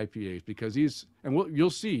in those IPAs, because you'll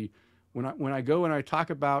see when I go and I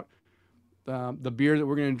talk about the beer that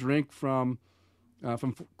we're going to drink from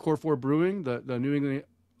Core 4 Brewing, the New England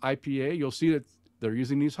IPA, you'll see that they're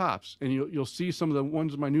using these hops. And you'll see some of the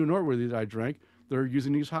ones in my New Northworthy that I drank, they're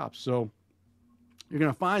using these hops. So you're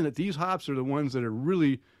going to find that these hops are the ones that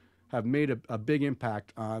have made a big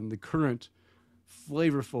impact on the current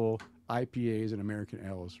flavorful IPAs and American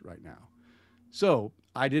ales right now. So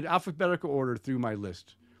I did alphabetical order through my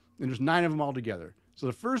list, and there's 9 of them all together. So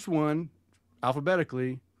the first one,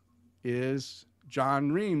 alphabetically, is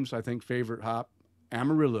John Ream's, I think, favorite hop,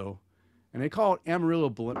 Amarillo. And they call it Amarillo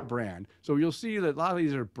brand. So you'll see that a lot of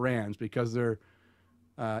these are brands because they're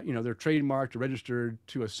trademarked or registered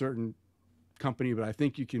to a certain company, but I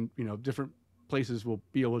think you can, different places will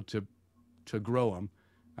be able to grow them,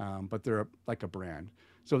 but they're like a brand.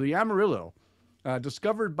 So the Amarillo,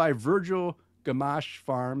 discovered by Virgil Gamache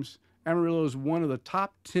Farms, Amarillo is one of the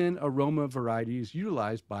top 10 aroma varieties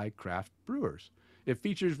utilized by craft brewers. It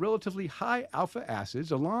features relatively high alpha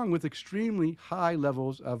acids along with extremely high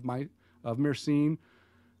levels of myrcene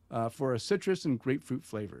for a citrus and grapefruit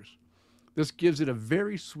flavors. This gives it a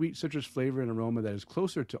very sweet citrus flavor and aroma that is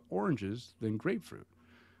closer to oranges than grapefruit.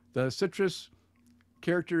 The citrus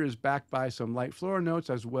character is backed by some light floral notes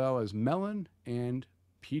as well as melon and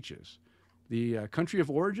peaches. The country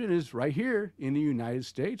of origin is right here in the United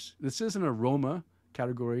States. This is an aroma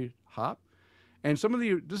category hop. And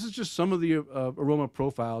this is just some of the aroma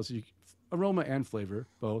profiles, aroma and flavor,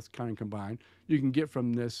 both kind of combined, you can get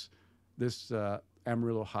from this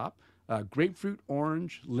Amarillo hop. Grapefruit,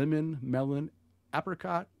 orange, lemon, melon,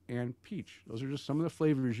 apricot, and peach. Those are just some of the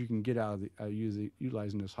flavors you can get out of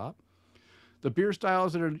utilizing this hop. The beer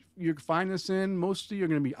styles that you find this in mostly are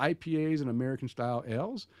going to be IPAs and American style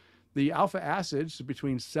ales. The alpha acids are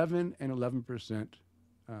between 7 and 11%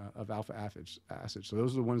 of alpha acids. So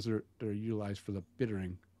those are the ones that are utilized for the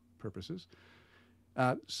bittering purposes.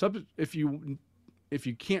 If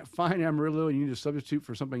you can't find Amarillo and you need to substitute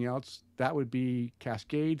for something else, that would be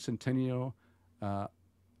Cascade, Centennial,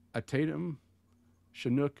 Atatum,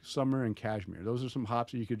 Chinook, Summer, and Cashmere. Those are some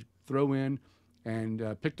hops that you could throw in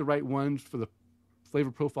and pick the right ones for the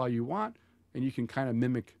flavor profile you want, and you can kind of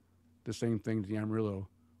mimic the same thing the Amarillo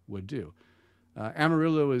would do.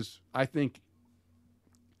 Amarillo is, I think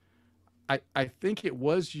it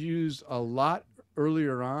was used a lot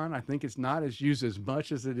earlier on. I think it's not as used as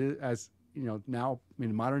much as it is as now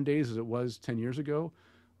in modern days as it was 10 years ago,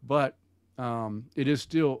 but it is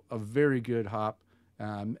still a very good hop,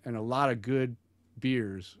 and a lot of good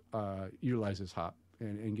beers utilize this hop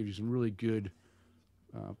and give you some really good,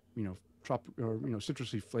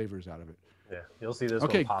 citrusy flavors out of it. Yeah, you'll see this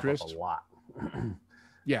Okay, one pop Chris. up a lot.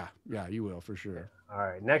 Yeah, you will for sure. All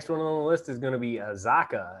right, next one on the list is going to be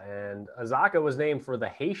Azaka, and Azaka was named for the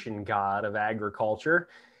Haitian god of agriculture.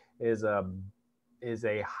 Is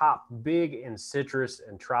a hop big in citrus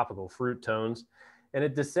and tropical fruit tones, and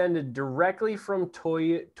it descended directly from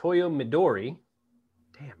Toyo Midori.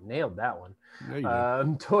 Damn, nailed that one.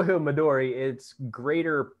 Toyo Midori. Its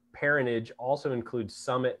greater parentage also includes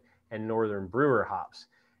Summit and Northern Brewer hops.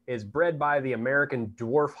 It's bred by the American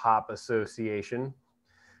Dwarf Hop Association,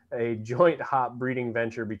 a joint hop breeding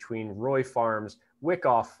venture between Roy Farms,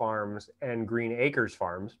 Wyckoff Farms, and Green Acres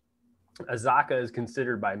Farms. Azaka is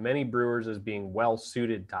considered by many brewers as being well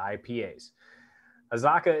suited to IPAs.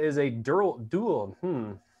 Azaka is a dual. Let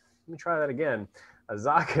me try that again.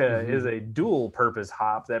 Azaka is a dual purpose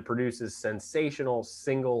hop that produces sensational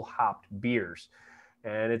single hopped beers.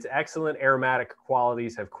 And its excellent aromatic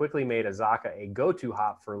qualities have quickly made Azaka a go-to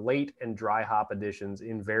hop for late and dry hop additions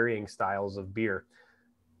in varying styles of beer.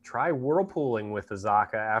 Try whirlpooling with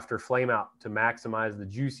Azaka after flame out to maximize the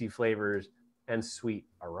juicy flavors and sweet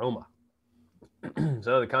aroma.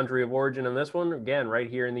 So the country of origin in this one, again, right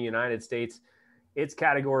here in the United States, its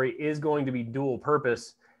category is going to be dual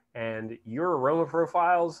purpose. And your aroma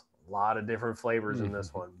profiles, a lot of different flavors in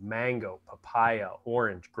this one. Mango, papaya,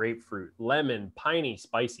 orange, grapefruit, lemon, piney,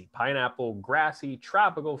 spicy, pineapple, grassy,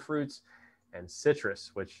 tropical fruits, and citrus,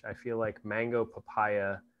 which I feel like mango,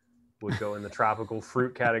 papaya would go in the tropical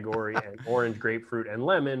fruit category, and orange, grapefruit, and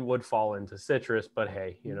lemon would fall into citrus. But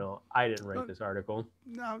hey, I didn't write this article.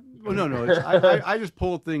 No. I just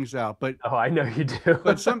pull things out. But I know you do.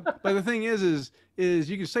 but the thing is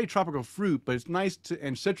you can say tropical fruit, but it's nice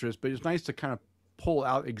and citrus, but it's nice to kind of pull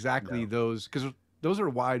out exactly those, because those are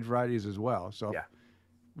wide varieties as well. So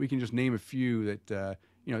we can just name a few that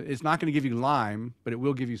it's not going to give you lime, but it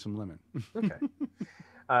will give you some lemon. Okay.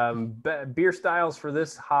 Beer styles for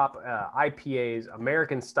this hop: IPAs,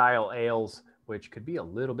 American style ales, which could be a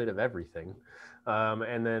little bit of everything,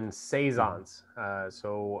 and then saisons.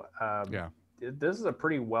 This is a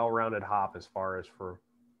pretty well-rounded hop as far as for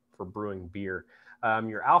brewing beer.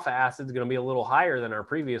 Your alpha acid is going to be a little higher than our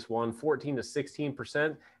previous one, 14 to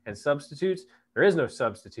 16%, and substitutes. There is no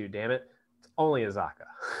substitute, damn it. It's only Azaka.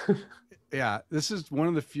 Yeah, this is one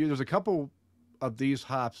of the few. There's a couple of these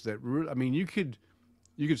hops that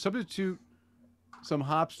you could substitute some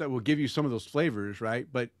hops that will give you some of those flavors, right?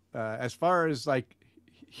 But as far as like,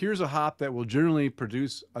 here's a hop that will generally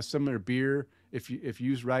produce a similar beer if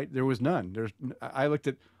used right, there was none. I looked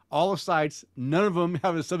at all the sites, none of them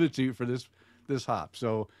have a substitute for this hop.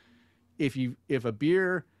 So if a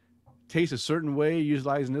beer tastes a certain way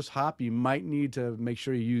utilizing this hop, you might need to make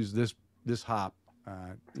sure you use this hop,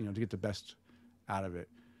 to get the best out of it.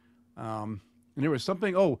 And there was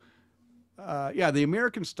something. The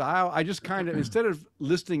American style, I just kind of, instead of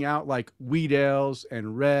listing out like wheat ales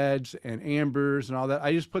and reds and ambers and all that,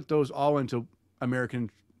 I just put those all into American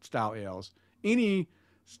style ales. Any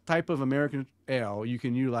type of American ale, you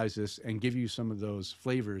can utilize this and give you some of those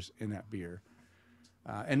flavors in that beer.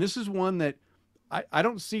 And this is one that I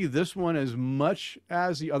don't see this one as much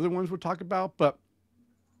as the other ones we'll talk about, but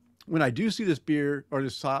when I do see this beer or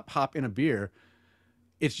this hop in a beer,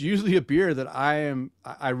 it's usually a beer that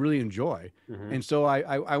I really enjoy. And so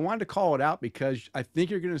I wanted to call it out because I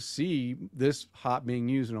think you're going to see this hop being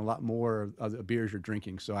used in a lot more of the beers you're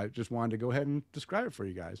drinking. So I just wanted to go ahead and describe it for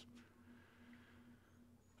you guys.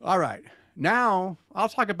 All right. Now I'll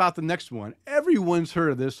talk about the next one. Everyone's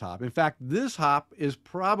heard of this hop. In fact, this hop is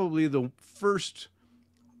probably the first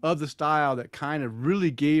of the style that kind of really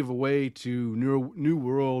gave away to New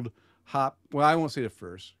World hop. Well, I won't say the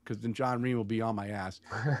first because then John Ream will be on my ass.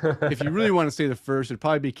 If you really want to say the first, it'd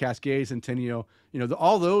probably be Cascade, Centennial.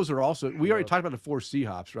 All those are also, we already talked about the 4C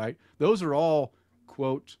hops, right? Those are all,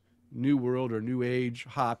 quote, New World or New Age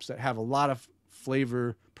hops that have a lot of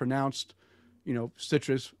flavor, pronounced,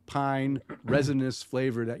 citrus, pine, resinous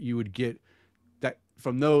flavor that you would get that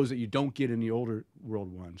from those that you don't get in the older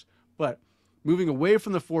world ones. But moving away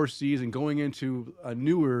from the 4Cs and going into a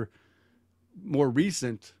newer, more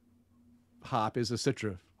recent hop is a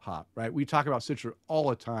Citra hop, right? We talk about Citra all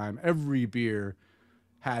the time. Every beer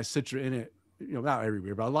has Citra in it. Not every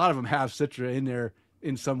beer, but a lot of them have Citra in there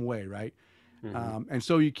in some way, right? And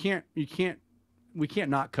so we can't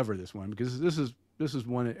not cover this one because this is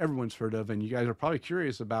one that everyone's heard of, and you guys are probably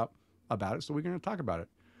curious about about it, so we're going to talk about it.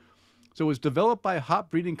 So it was developed by a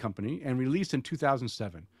hop breeding company and released in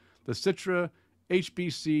 2007. The Citra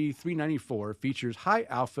HBC 394 features high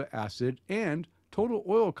alpha acid and total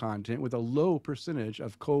oil content with a low percentage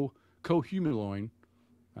of cohumulone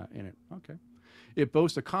in it. Okay. It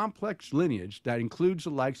boasts a complex lineage that includes the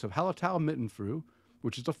likes of Hallertau Mittenfrew,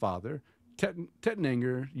 which is the father,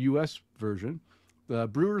 Tettenanger U.S. version, the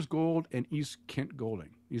Brewer's Gold, and East Kent Golding.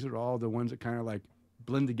 These are all the ones that kind of like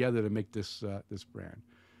blend together to make this brand.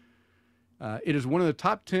 It is one of the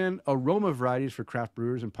top 10 aroma varieties for craft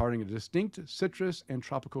brewers, imparting a distinct citrus and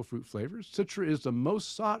tropical fruit flavors. Citra is the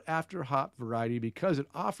most sought-after hop variety because it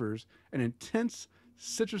offers an intense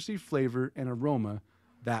citrusy flavor and aroma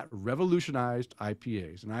that revolutionized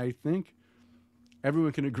IPAs. And I think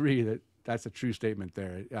everyone can agree that that's a true statement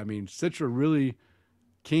there. I mean, Citra really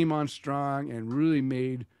came on strong and really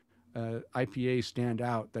made IPAs stand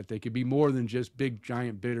out, that they could be more than just big,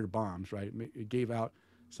 giant, bitter bombs, right? It gave out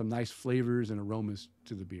some nice flavors and aromas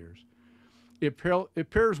to the beers. It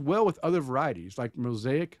pairs well with other varieties like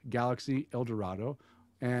Mosaic, Galaxy, Eldorado,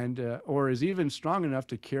 and or is even strong enough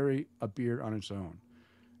to carry a beer on its own.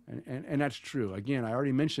 And that's true. Again, I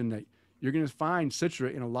already mentioned that you're going to find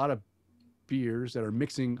Citra in a lot of beers that are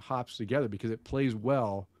mixing hops together because it plays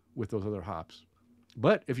well with those other hops.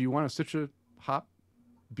 But if you want a Citra hop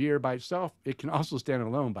beer by itself, it can also stand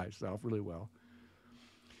alone by itself really well.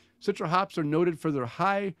 Citra hops are noted for their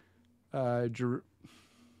high I'd go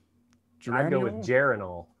with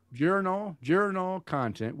geranol. Geranol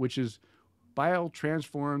content, which is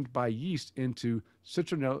biotransformed by yeast into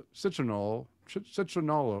citronol.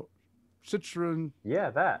 Yeah,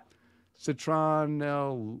 that.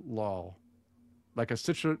 Citronellol. Like a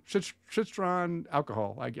citron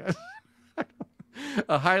alcohol, I guess.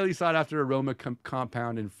 A highly sought after aroma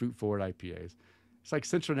compound in fruit forward IPAs. It's like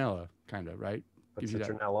citronella, kind of, right? But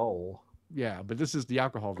citronellol. Yeah, but this is the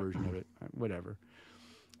alcohol version of it. Whatever.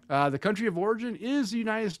 The country of origin is the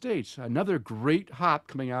United States. Another great hop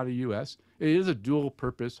coming out of the U.S. It is a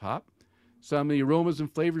dual-purpose hop. Some of the aromas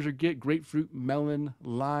and flavors you get: grapefruit, melon,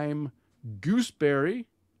 lime, gooseberry.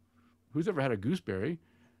 Who's ever had a gooseberry?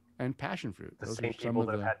 And passion fruit. Those same people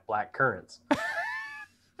that have had black currants.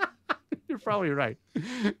 You're probably right.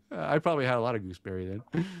 I probably had a lot of gooseberry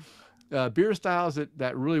then. Beer styles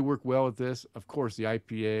that really work well with this, of course, the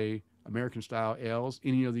IPA, American style ales,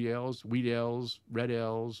 any of the ales, wheat ales, red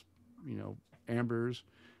ales, ambers,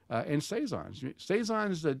 and saisons.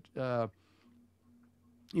 Saisons that, a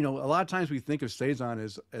lot of times we think of saison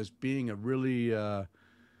as being a really out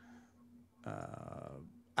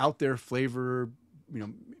there flavor,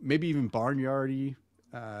 maybe even barnyardy,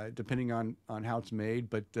 depending on how it's made.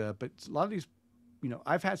 But a lot of these,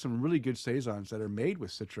 I've had some really good saisons that are made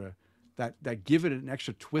with Citra that give it an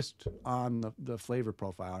extra twist on the flavor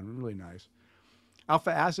profile, and really nice.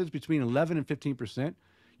 Alpha acids between 11 and 15%.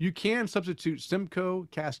 You can substitute Simcoe,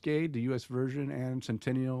 Cascade, the U.S. version, and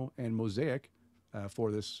Centennial and Mosaic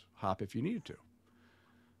for this hop if you needed to.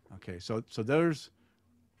 Okay, so there's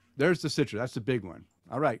the Citra. That's the big one.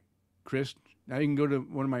 All right, Chris, now you can go to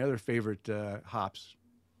one of my other favorite hops.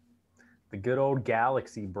 The good old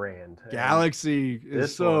Galaxy brand. Galaxy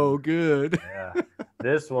is so good. Yeah,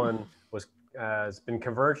 this one has been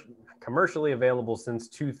commercially available since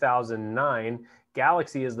 2009.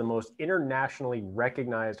 Galaxy is the most internationally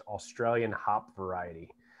recognized Australian hop variety.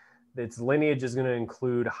 Its lineage is going to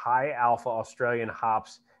include high alpha Australian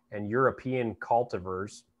hops and European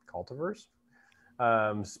cultivars,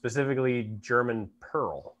 specifically German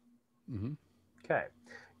Pearl. Mm-hmm. Okay.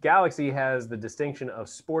 Galaxy has the distinction of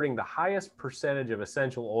sporting the highest percentage of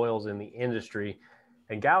essential oils in the industry,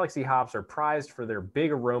 and Galaxy hops are prized for their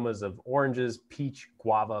big aromas of oranges, peach,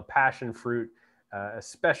 guava, passion fruit,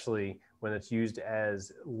 especially when it's used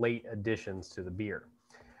as late additions to the beer.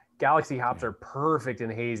 Galaxy hops are perfect in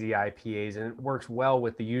hazy IPAs, and it works well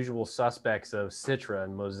with the usual suspects of Citra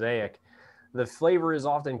and Mosaic. The flavor is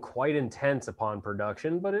often quite intense upon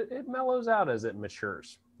production, but it mellows out as it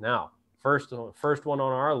matures. Now, first one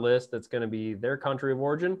on our list that's going to be their country of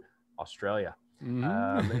origin, Australia.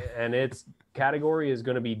 Mm-hmm. And its category is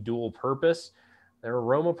going to be dual purpose. Their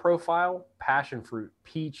aroma profile: passion fruit,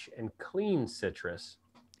 peach, and clean citrus.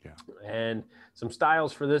 Yeah. And some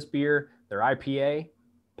styles for this beer: their IPA,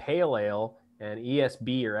 pale ale, and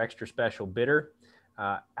ESB, or extra special bitter.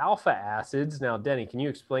 Alpha acids. Now, Denny, can you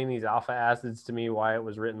explain these alpha acids to me, why it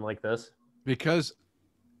was written like this? Because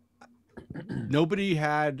nobody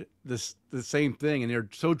had the same thing, and they're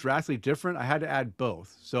so drastically different. I had to add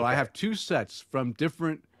both. So okay. I have two sets from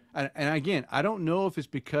different, and again, I don't know if it's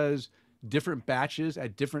because different batches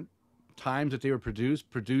at different times that they were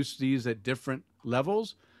produced these at different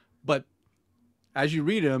levels, but as you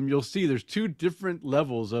read them, you'll see there's two different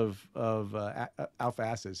levels of alpha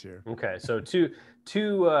acids here. Okay, so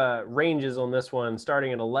two ranges on this one,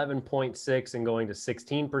 starting at 11.6 and going to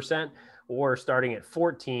 16%, or starting at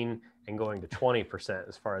 14 and going to 20%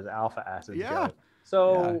 as far as alpha acids go.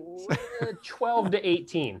 So 12 to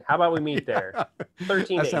 18. How about we meet there?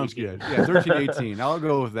 13 that to sounds 18. good. Yeah, 13 to 18. I'll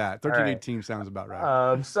go with that. 13 to 18 sounds about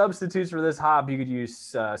right. Substitutes for this hop, you could use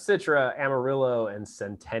Citra, Amarillo, and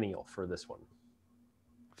Centennial for this one.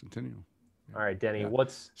 Centennial. Yeah. All right, Denny,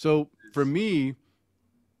 So for me,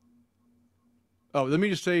 let me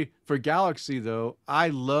just say for Galaxy though, I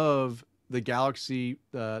love the Galaxy,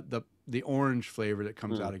 the orange flavor that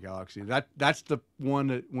comes out of Galaxy. That's the one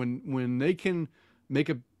that when they can make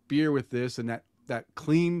a beer with this and that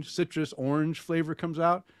clean citrus orange flavor comes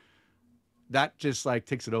out, that just like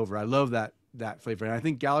takes it over. I love that flavor, and I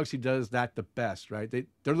think Galaxy does that the best. Right?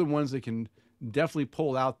 They're the ones that can definitely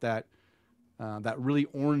pull out that really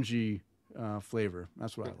orangey flavor.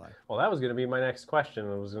 That's what I like. Well, that was going to be my next question.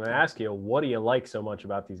 I was going to ask you, what do you like so much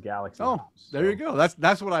about these Galaxy hops? There you go.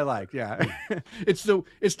 That's what I like. Yeah, it's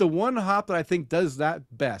the one hop that I think does that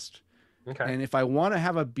best. Okay. And if I want to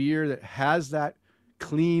have a beer that has that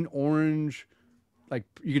clean orange, like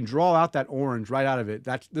you can draw out that orange right out of it,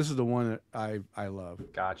 this is the one that I love.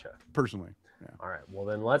 Gotcha. Personally. Yeah. All right. Well,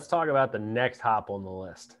 then let's talk about the next hop on the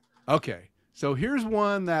list. Okay. So here's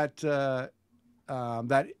one that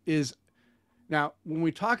that is. Now, when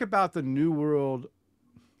we talk about the New World,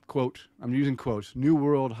 quote, I'm using quotes, New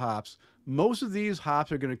World hops, most of these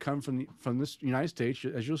hops are going to come from this United States,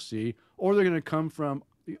 as you'll see, or they're going to come from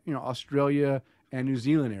Australia and New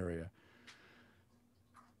Zealand area.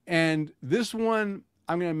 And this one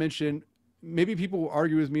I'm going to mention, maybe people will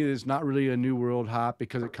argue with me that it's not really a New World hop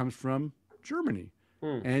because it comes from Germany.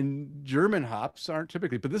 And German hops aren't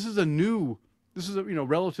typically, but this is a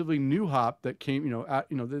relatively new hop that came,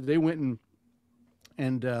 they went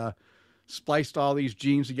and spliced all these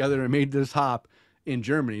genes together and made this hop in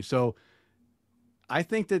Germany. So I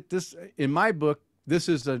think that this, in my book, this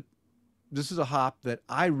is a hop that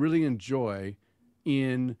I really enjoy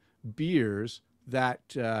in beers that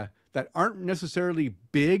aren't necessarily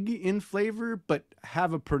big in flavor, but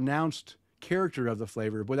have a pronounced character of the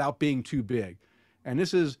flavor without being too big. And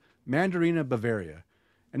this is Mandarina Bavaria.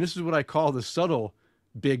 And this is what I call the subtle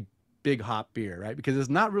big hop beer, right? Because it's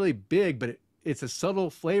not really big, but it's a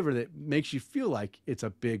subtle flavor that makes you feel like it's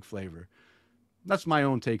a big flavor. That's my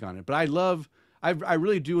own take on it. But I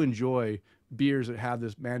really do enjoy beers that have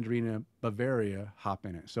this Mandarina Bavaria hop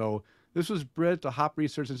in it. So this was bred at the Hop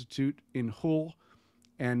Research Institute in Hull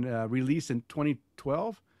and released in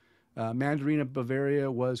 2012. Mandarina Bavaria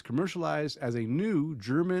was commercialized as a new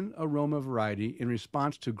German aroma variety in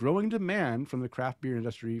response to growing demand from the craft beer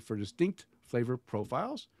industry for distinct flavor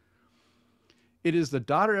profiles. It is the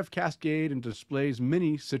daughter of Cascade and displays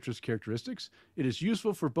many citrus characteristics. It is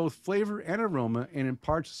useful for both flavor and aroma and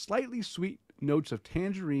imparts slightly sweet notes of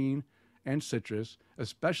tangerine and citrus,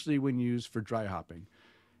 especially when used for dry hopping.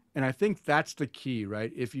 And I think that's the key,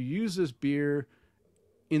 right? If you use this beer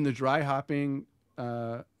in the dry hopping,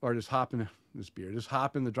 or just hop in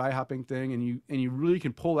the dry hopping thing, and you really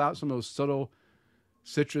can pull out some of those subtle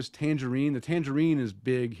citrus tangerine. The tangerine is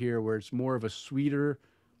big here, where it's more of a sweeter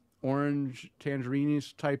orange tangerine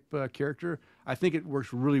type character. I think it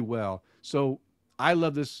works really well. So I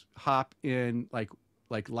love this hop in like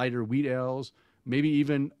lighter wheat ales, maybe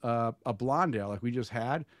even a blonde ale like we just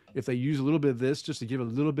had. If they use a little bit of this just to give a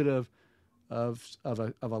little bit of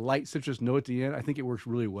a light citrus note at the end, I think it works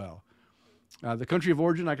really well. The country of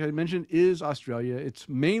origin, like I mentioned, is Australia. It's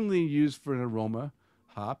mainly used for an aroma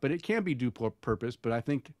hop, but it can be dual purpose. But I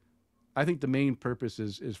think the main purpose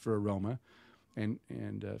is for aroma and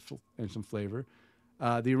some flavor.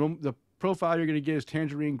 The profile you're going to get is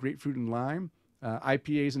tangerine, grapefruit, and lime.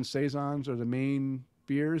 IPAs and saisons are the main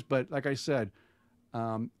beers, but like I said,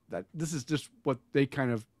 that this is just what they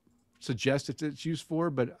kind of suggest it's used for.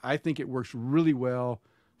 But I think it works really well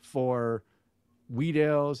for wheat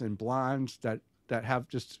ales and blondes that have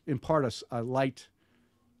just impart a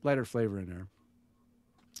lighter flavor in there.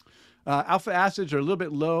 Alpha acids are a little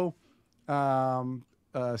bit low, 7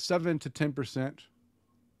 to 10%.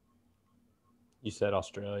 You said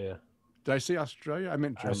Australia. Did I say Australia? I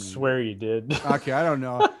meant Germany. I swear you did. Okay, I don't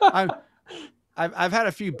know. I've had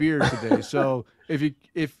a few beers today, so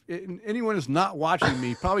if anyone is not watching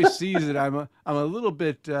me, probably sees that I'm a little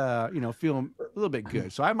bit feeling a little bit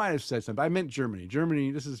good. So I might have said something. I meant Germany.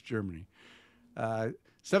 This is Germany. 7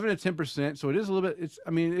 to 10%. So it is a little bit.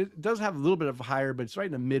 It does have a little bit of higher, but it's right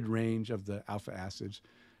in the mid range of the alpha acids.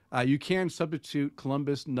 You can substitute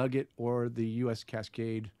Columbus, Nugget, or the U.S.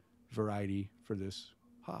 Cascade variety for this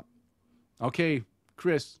hop. Okay,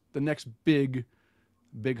 Chris, the next big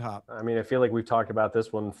hop. I mean, I feel like we've talked about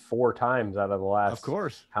this one 4 times out of the last. Of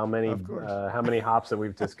course. How many hops that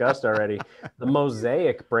we've discussed already? The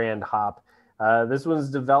Mosaic brand hop. This one's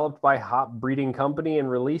developed by Hop Breeding Company and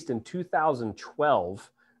released in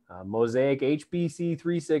 2012. Mosaic HBC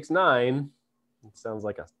 369. It sounds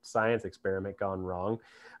like a science experiment gone wrong.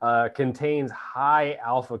 Contains high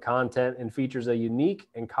alpha content and features a unique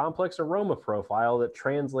and complex aroma profile that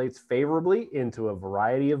translates favorably into a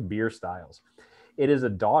variety of beer styles. It is a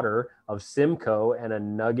daughter of Simcoe and a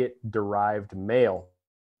nugget-derived male.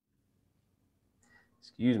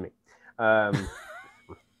 Excuse me. I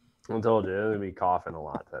told you, I'm going to be coughing a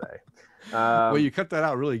lot today. Well, you cut that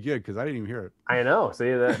out really good because I didn't even hear it. I know.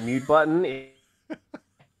 See that mute button?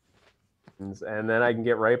 And then I can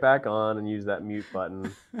get right back on and use that mute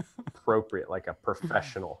button appropriate, like a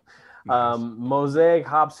professional. Nice. Mosaic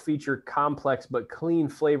hops feature complex but clean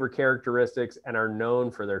flavor characteristics and are known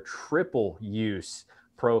for their triple use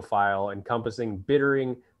profile encompassing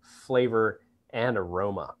bittering, flavor, and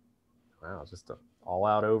aroma. Wow, just an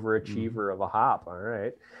all-out overachiever of a hop. All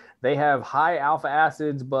right. They have high alpha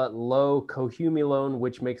acids but low cohumulone,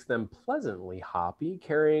 which makes them pleasantly hoppy,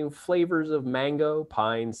 carrying flavors of mango,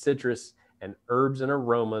 pine, citrus, and herbs and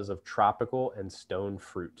aromas of tropical and stone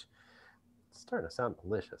fruit. It's starting to sound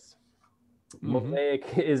delicious.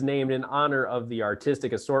 Mosaic is named in honor of the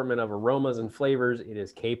artistic assortment of aromas and flavors it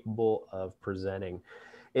is capable of presenting.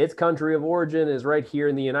 Its country of origin is right here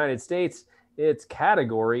in the United States. Its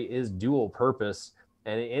category is dual purpose,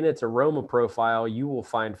 and in its aroma profile, you will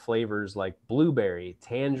find flavors like blueberry,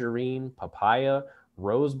 tangerine, papaya,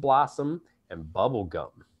 rose blossom, and bubblegum.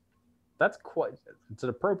 It's an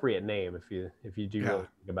appropriate name if you do really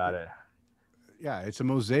think about it. Yeah, it's a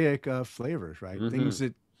mosaic of flavors, right? Things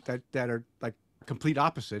that are like complete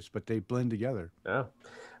opposites, but they blend together. Yeah.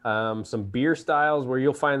 Some beer styles where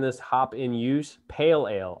you'll find this hop in use: pale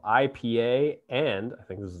ale, IPA, and I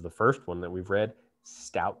think this is the first one that we've read,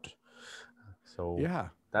 stout. So yeah,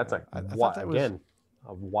 that's a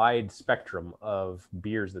wide spectrum of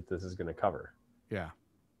beers that this is going to cover. Yeah.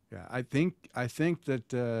 Yeah, I think that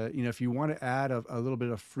if you want to add a little bit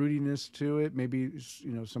of fruitiness to it, maybe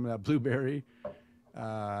some of that blueberry,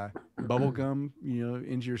 bubblegum,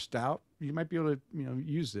 into your stout, you might be able to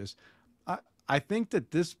use this. I think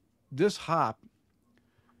that this hop,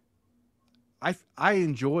 I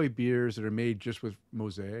enjoy beers that are made just with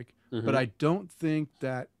Mosaic, but I don't think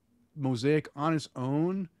that Mosaic on its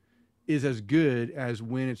own is as good as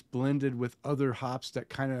when it's blended with other hops that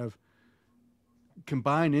kind of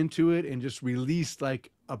combine into it and just release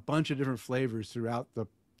like a bunch of different flavors throughout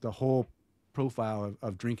the whole profile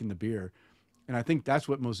of drinking the beer. And I think that's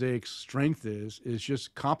what Mosaic's strength is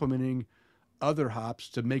just complementing other hops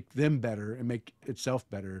to make them better and make itself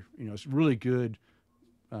better. It's really good,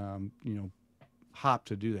 hop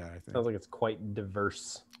to do that, I think. Sounds like it's quite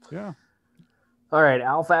diverse. Yeah. All right,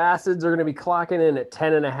 alpha acids are going to be clocking in at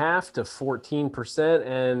 10.5 to 14%,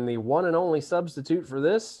 and the one and only substitute for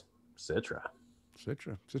this, Citra.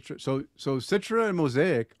 Citra. So Citra and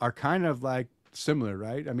Mosaic are kind of like similar,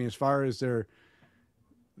 right? I mean, as far as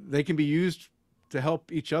they can be used to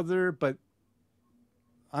help each other, but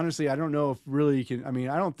honestly, I don't know if really you can. I mean,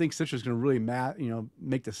 I don't think Citra is going to really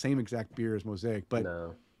make the same exact beer as Mosaic, but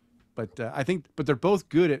no. But I think they're both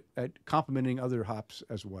good at complementing other hops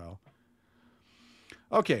as well.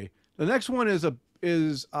 Okay, the next one is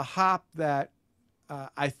a hop that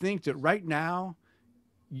I think that right now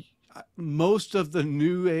most of the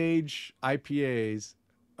new age IPAs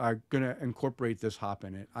are going to incorporate this hop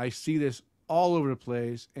in it. I see this all over the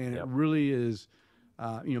place, and it really is,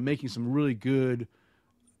 making some really good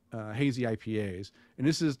hazy IPAs. And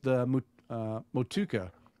this is the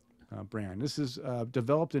Motueka brand. This is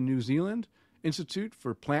developed in New Zealand Institute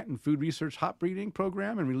for Plant and Food Research Hop Breeding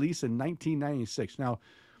Program and released in 1996. Now,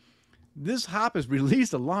 this hop is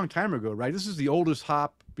released a long time ago, right? This is the oldest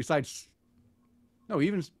hop besides,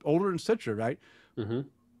 even older than Citra, right? Mm-hmm.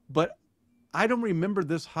 But I don't remember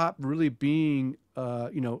this hop really being,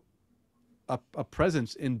 a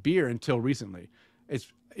presence in beer until recently.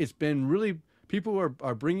 It's been really, people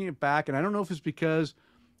are bringing it back, and I don't know if it's because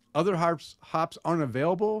other hops aren't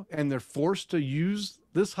available and they're forced to use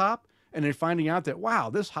this hop, and they're finding out that, wow,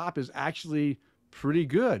 this hop is actually pretty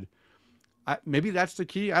good. Maybe that's the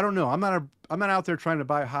key. I don't know. I'm not out there trying to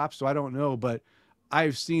buy hops, so I don't know, but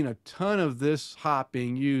I've seen a ton of this hop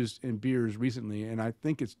being used in beers recently, and I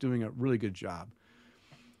think it's doing a really good job.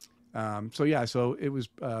 So it was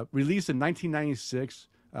released in 1996.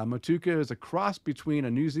 Motueka is a cross between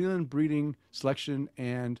a New Zealand breeding selection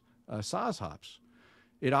and Saaz hops.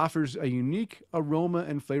 It offers a unique aroma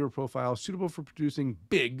and flavor profile suitable for producing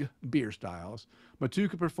big beer styles.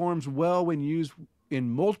 Matuka performs well when used in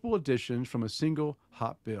multiple additions from a single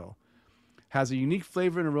hop bill. Has a unique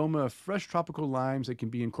flavor and aroma of fresh tropical limes that can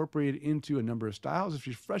be incorporated into a number of styles. Its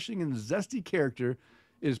refreshing and zesty character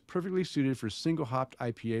is perfectly suited for single hopped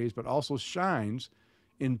IPAs, but also shines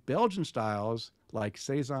in Belgian styles like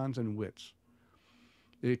Saisons and Wits.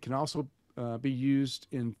 It can also be used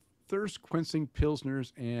in thirst quenching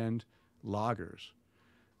pilsners and lagers.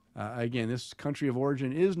 Again, this country of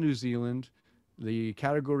origin is New Zealand. The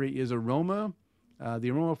category is aroma.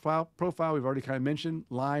 The aroma profile we've already kind of mentioned: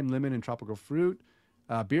 lime, lemon, and tropical fruit.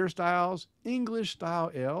 Beer styles: English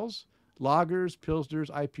style ales, lagers,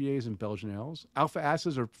 pilsners, IPAs, and Belgian ales. Alpha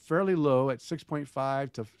acids are fairly low at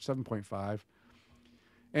 6.5 to 7.5.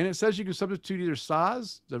 And it says you can substitute either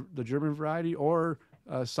Saaz, the German variety, or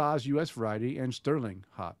Saaz US variety, and Sterling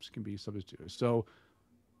hops can be substituted. So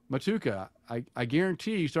Matuka, I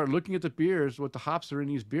guarantee you start looking at the beers, what the hops are in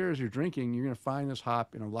these beers you're drinking, you're going to find this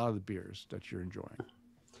hop in a lot of the beers that you're enjoying.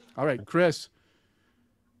 All right, Chris,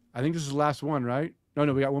 I think this is the last one, right? No,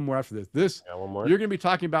 we got one more after this. Got one more? You're going to be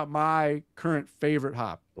talking about my current favorite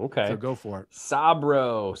hop. Okay. So go for it.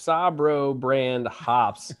 Sabro brand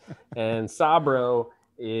hops. And Sabro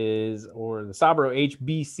the Sabro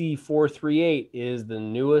HBC 438 is the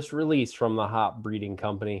newest release from the hop breeding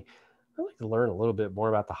company. I'd like to learn a little bit more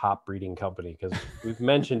about the hop breeding company because we've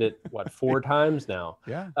mentioned it, 4 times now.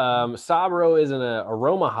 Yeah. Sabro is an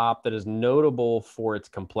aroma hop that is notable for its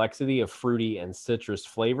complexity of fruity and citrus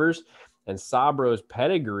flavors. And Sabro's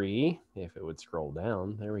pedigree, if it would scroll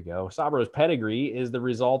down, there we go. Sabro's pedigree is the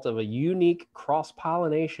result of a unique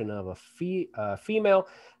cross-pollination of a female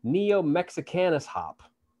Neo-Mexicanus hop.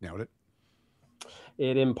 Nailed it.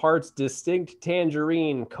 It imparts distinct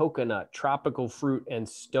tangerine, coconut, tropical fruit, and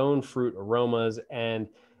stone fruit aromas and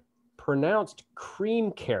pronounced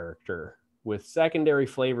cream character with secondary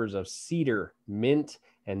flavors of cedar, mint,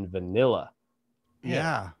 and vanilla.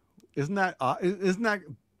 Yeah. Isn't that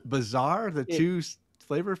bizarre, two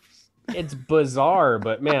flavors? It's bizarre,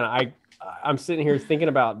 but man, I'm sitting here thinking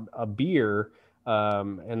about a beer,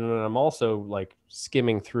 and then I'm also like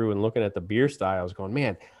skimming through and looking at the beer styles going,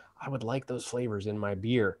 man, I would like those flavors in my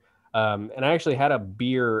beer. And I actually had a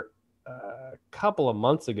beer a couple of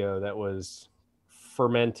months ago that was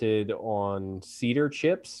fermented on cedar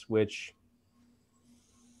chips, which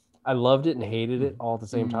I loved it and hated it all at the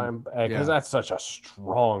same time because that's such a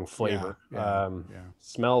strong flavor.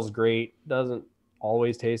 Smells great. Doesn't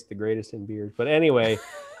always taste the greatest in beers. But anyway,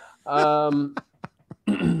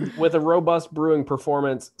 with a robust brewing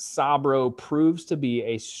performance, Sabro proves to be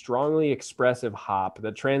a strongly expressive hop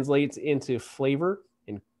that translates its flavor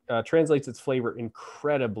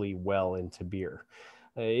incredibly well into beer.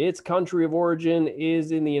 Its country of origin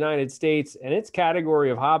is in the United States, and its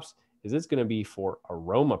category of hops is it's going to be for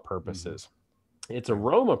aroma purposes. Its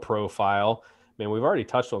aroma profile, man, we've already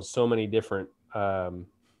touched on so many different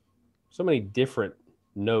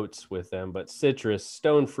notes with them, but citrus,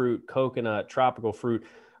 stone fruit, coconut, tropical fruit,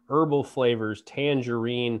 herbal flavors,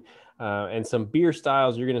 tangerine, and some beer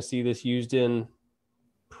styles you're going to see this used in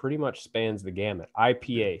pretty much spans the gamut.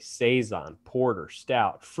 IPA, Saison, porter,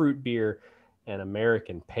 stout, fruit beer, and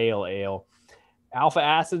American pale ale. Alpha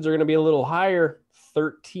acids are going to be a little higher,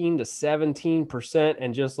 13 to 17%.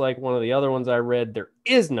 And just like one of the other ones I read, there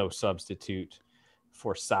is no substitute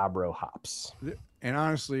for Sabro hops. And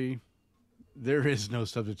honestly, there is no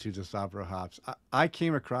substitute to Sabro hops. I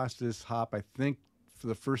came across this hop, I think, for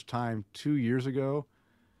the first time 2 years ago.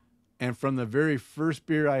 And from the very first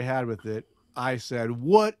beer I had with it, I said,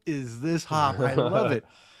 what is this hop? I love it.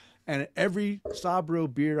 And every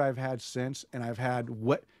Sabro beer I've had since, and I've had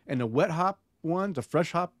the wet hop one, the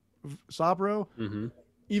fresh hop Sabro,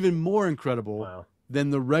 even more incredible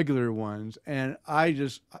than the regular ones. And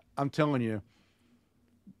I'm telling you,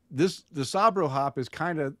 the Sabro hop is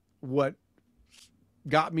kind of what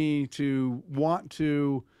got me to want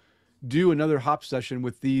to do another hop session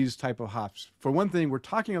with these type of hops. For one thing, we're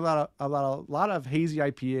talking a lot of hazy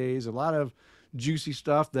IPAs, a lot of juicy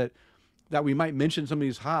stuff that we might mention some of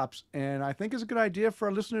these hops. And I think it's a good idea for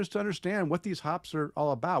our listeners to understand what these hops are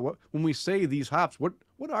all about. When we say these hops, what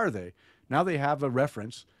are they? Now they have a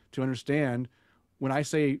reference to understand when I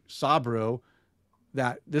say Sabro,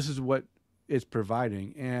 that this is what it's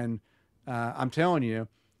providing. And I'm telling you,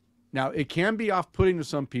 now it can be off-putting to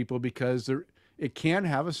some people because it can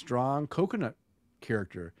have a strong coconut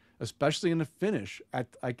character, especially in the finish.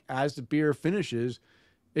 As the beer finishes,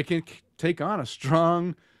 it can take on a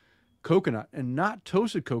strong coconut, and not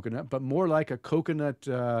toasted coconut, but more like a coconut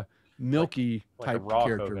milky type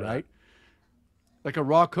character, coconut. Right? like a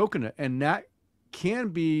raw coconut, and that can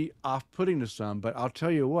be off-putting to some. But I'll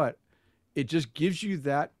tell you what, it just gives you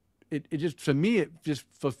that. It just, for me, it just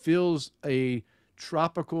fulfills a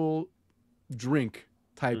tropical drink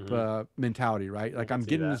type mentality, right? Like I'm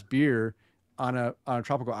getting this beer on a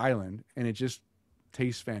tropical island, and it just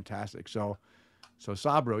tastes fantastic. So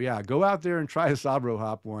Sabro, yeah, go out there and try the Sabro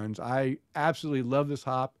hop ones. I absolutely love this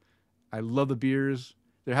hop. I love the beers.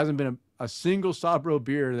 There hasn't been a single Sabro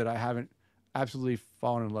beer that I haven't absolutely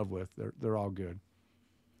fallen in love with. They're all good.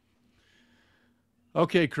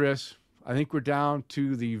 Okay, Chris, I think we're down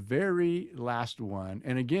to the very last one.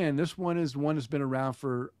 And again, this one is one that's been around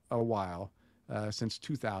for a while, since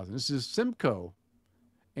 2000. This is Simcoe.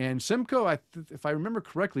 And Simcoe, if I remember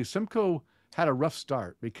correctly, Simcoe had a rough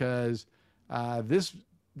start because this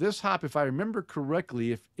hop, if I remember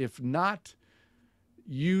correctly, if not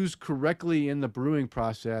used correctly in the brewing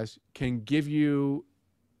process, can give you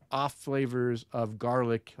off flavors of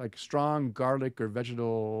garlic, like strong garlic or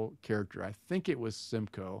vegetal character. I think it was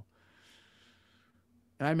Simcoe.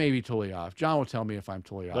 And I may be totally off. John will tell me if I'm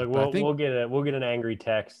totally off. Look, we'll get an angry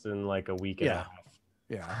text in like a week and a half.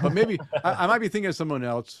 Yeah, but maybe I might be thinking of someone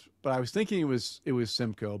else. But I was thinking it was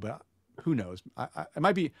Simcoe, but who knows? It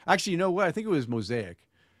might be. Actually, you know what? I think it was Mosaic.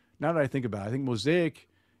 Now that I think about it, I think Mosaic,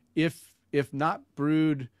 if not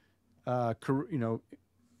brewed,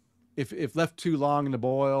 if left too long in the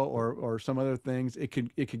boil or some other things, it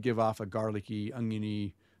could give off a garlicky,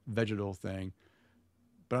 oniony, vegetal thing.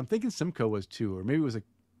 But I'm thinking Simcoe was too, or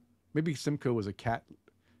maybe Simcoe was a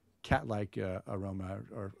cat-like aroma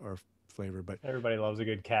or flavor. But everybody loves a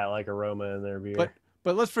good cat-like aroma in their beer.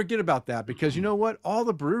 But let's forget about that, because you know what? All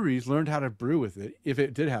the breweries learned how to brew with it if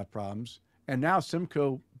it did have problems, and now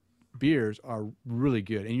Simcoe beers are really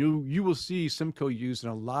good, and you will see Simcoe used in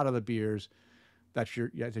a lot of the beers that you're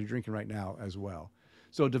drinking right now as well.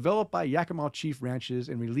 So developed by Yakima Chief Ranches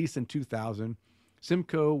and released in 2000,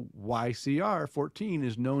 Simcoe YCR 14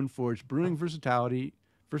 is known for its brewing versatility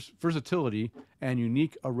and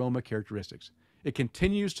unique aroma characteristics. It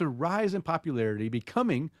continues to rise in popularity,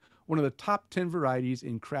 becoming one of the top 10 varieties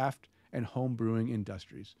in craft and home brewing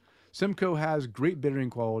industries. Simcoe has great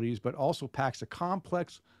bittering qualities, but also packs a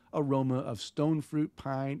complex aroma of stone fruit,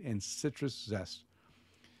 pine, and citrus zest.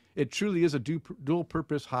 It truly is a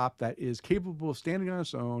dual-purpose hop that is capable of standing on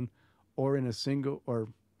its own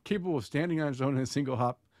capable of standing on its own in a single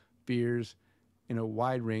hop beers in a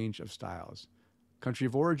wide range of styles. Country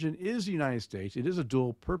of origin is the United States. It is a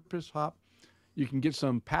dual-purpose hop. You can get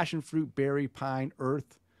some passion fruit, berry, pine,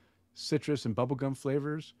 earth, citrus, and bubblegum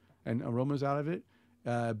flavors and aromas out of it.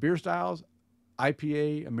 Beer styles,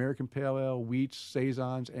 IPA, American Pale Ale, wheats,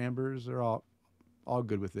 saisons, ambers, they're all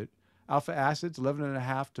good with it. Alpha acids,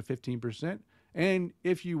 11.5 to 15%. And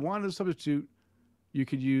if you wanted to substitute, you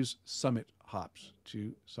could use Summit hops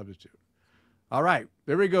to substitute. All right,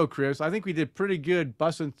 there we go, Chris. I think we did pretty good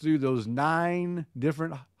busting through those 9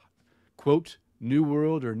 different, quote, New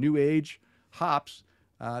World or New Age hops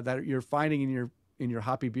that you're finding in your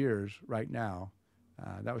hoppy beers right now.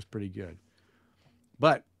 That was pretty good.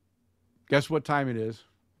 But guess what time it is?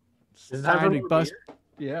 It's time to bust.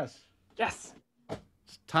 Beer? Yes.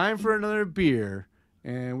 It's time for another beer,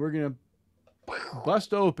 and we're gonna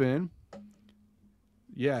bust open.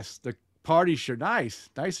 Yes, the party shirt. Nice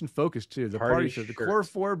and focused too. The party shirt. The Core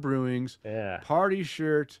 4 Brewings. Yeah. Party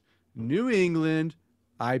shirt. New England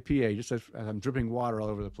IPA. Just as I'm dripping water all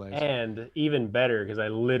over the place. And even better, because I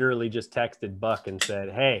literally just texted Buck and said,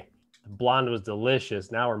 "Hey, the blonde was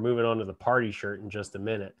delicious. Now we're moving on to the party shirt in just a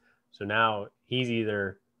minute." So now he's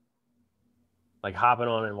either like hopping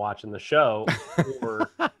on and watching the show or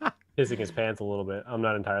pissing his pants a little bit. I'm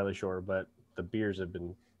not entirely sure, but the beers have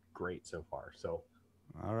been great so far. So,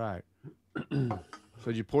 all right. So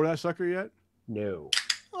did you pour that sucker yet? No.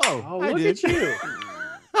 Oh, look at you.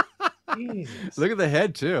 Jesus. Look at the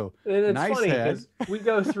head too. And it's nice funny head. because we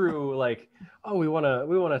go through like, oh, we want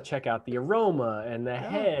to check out the aroma and the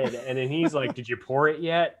head, and then he's like, "Did you pour it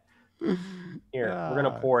yet?" Here, we're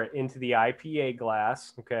gonna pour it into the IPA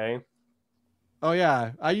glass. Okay. Oh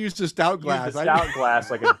yeah, I used a stout glass. Used a stout glass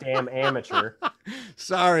like a damn amateur.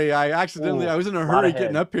 Sorry, I was in a hurry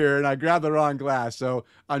getting up here and I grabbed the wrong glass. So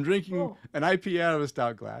I'm drinking an IPA out of a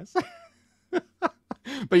stout glass.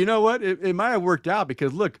 But you know what? It might have worked out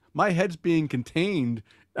because look, my head's being contained.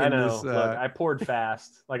 I know. Look, I poured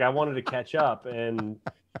fast. Like I wanted to catch up, and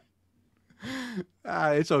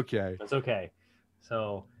it's okay. It's okay.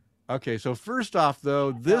 So first off,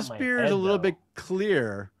 though, this beer is a little bit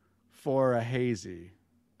clear for a hazy.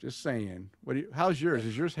 Just saying. How's yours?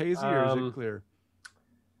 Is yours hazy or is it clear?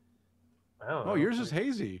 I don't Oh, know. yours is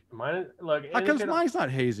hazy. Mine, look. How comes mine's not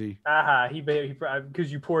hazy? He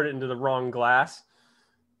because you poured it into the wrong glass.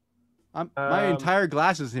 My entire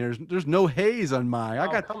glass is here. There's no haze on mine.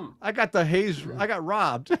 I got the haze. I got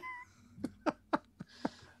robbed.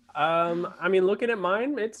 I mean, looking at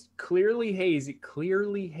mine, it's clearly hazy.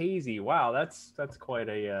 Clearly hazy. Wow, that's quite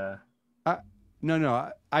a.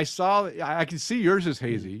 No. I saw. I can see yours is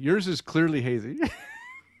hazy. Yours is clearly hazy.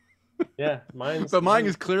 Yeah, but mine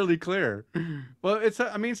is clearly clear. Well,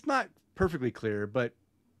 I mean, it's not perfectly clear, but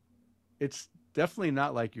it's definitely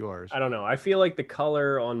not like yours. I don't know. I feel like the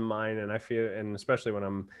color on mine, and especially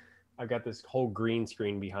when I've got this whole green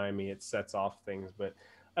screen behind me, it sets off things. But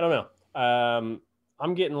I don't know.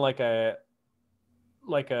 I'm getting like an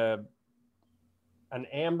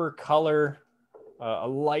amber color, a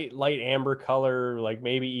light amber color, like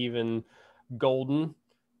maybe even golden.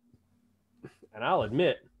 And I'll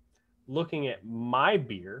admit, looking at my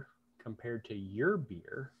beer compared to your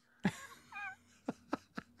beer,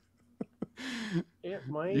 it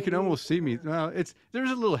might. You can almost see me. Well,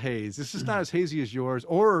 there's a little haze. It's just not as hazy as yours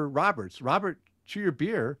or Robert's. Robert, to your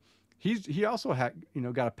beer, he also had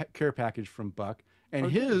got a care package from Buck,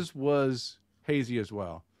 and his was hazy as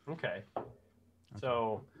well. Okay.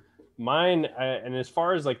 So mine, and as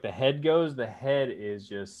far as like the head goes, the head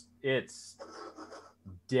is it's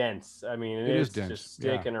dense. I mean, it is dense. Just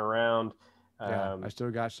sticking around. Yeah, I still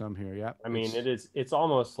got some here. Yeah. I mean, it's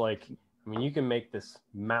almost like, I mean, you can make this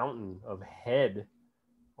mountain of head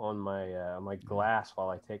on my glass while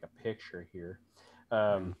I take a picture here.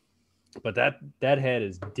 But that head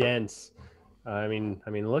is dense. I mean,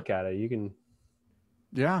 look at it. You can.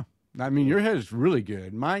 Yeah. I mean, your head is really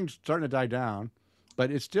good. Mine's starting to die down,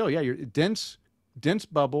 but it's still, you're dense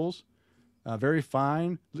bubbles, very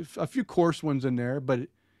fine, a few coarse ones in there, but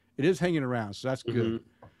it is hanging around. So that's good.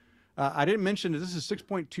 I didn't mention that this is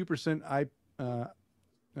 6.2%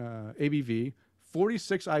 ABV,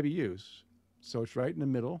 46 IBUs. So it's right in the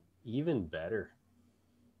middle. Even better.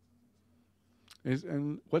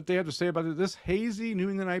 And what they have to say about it, this hazy New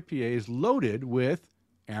England IPA is loaded with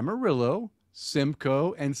Amarillo,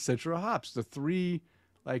 Simcoe, and Citra hops. The three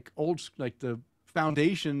like the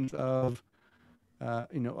foundations of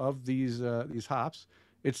of these hops.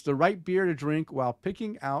 It's the right beer to drink while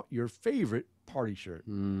picking out your favorite party shirt.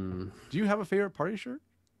 Do you have a favorite party shirt?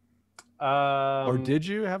 Or did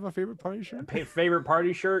you have a favorite party shirt? Favorite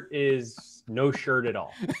party shirt is no shirt at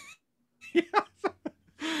all. Yeah.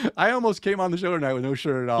 I almost came on the show tonight with no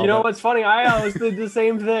shirt at all. You know what's funny? I always did the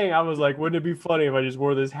same thing. I was like, wouldn't it be funny if I just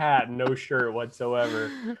wore this hat and no shirt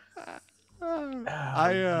whatsoever?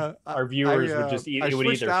 Our viewers would just eat. It would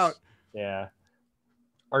either out. Yeah.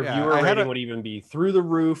 Our viewer rating would even be through the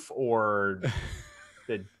roof, or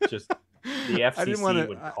the FCC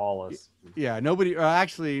would call us. Yeah, nobody.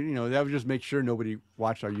 Actually, that would just make sure nobody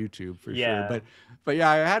watched our YouTube for sure. But yeah,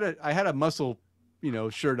 I had a muscle,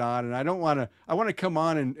 shirt on, and I want to come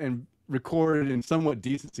on and record in somewhat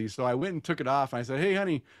decency. So I went and took it off, and I said, "Hey,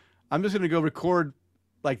 honey, I'm just going to go record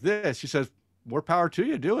like this." She says, "More power to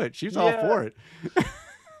you. Do it." She's all for it.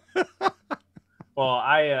 Well,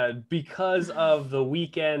 I because of the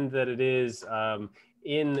weekend that it is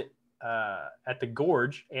in at the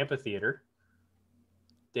Gorge Amphitheater,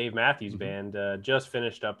 Dave Matthews Band just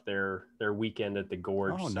finished up their weekend at the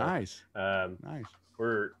Gorge. Oh, nice. Nice.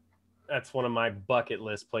 That's one of my bucket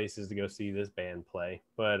list places to go see this band play.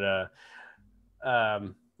 But that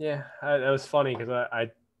was funny because I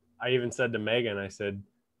even said to Megan, I said,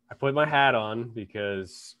 I put my hat on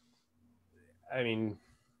because, I mean,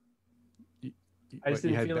 I just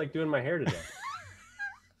didn't feel like doing my hair today.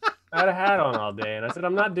 I had a hat on all day, and I said,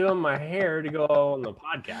 I'm not doing my hair to go on the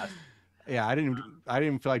podcast. Yeah, I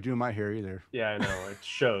didn't feel like doing my hair either. Yeah, I know. It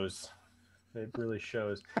shows. It really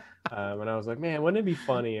shows. And I was like, man, wouldn't it be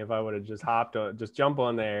funny if I would have just jump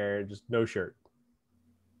on there, just no shirt.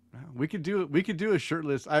 We could do a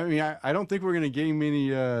shirtless. I mean, I don't think we're going to gain many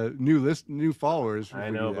new followers. I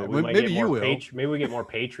know, but maybe you will. Maybe we get more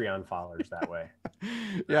Patreon followers that way.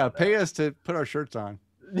 Yeah, pay us to put our shirts on.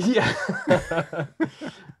 Yeah.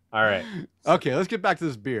 All right. Okay, let's get back to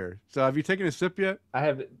this beer. So, have you taken a sip yet? I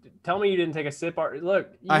have. Tell me you didn't take a sip. Look,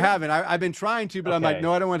 I haven't. I've been trying to, but I'm like,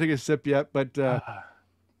 no, I don't want to take a sip yet. But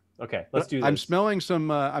okay, let's do this. I'm smelling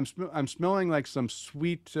some. I'm smelling like some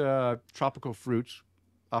sweet tropical fruits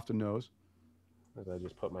off the nose. As I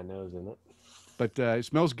just put my nose in it. But it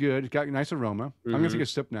smells good. It's got a nice aroma. I'm gonna take a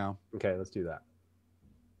sip now. Okay, let's do that.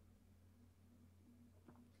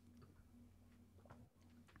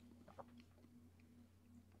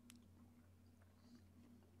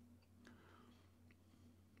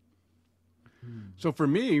 So for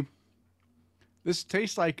me, this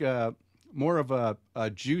tastes like more of a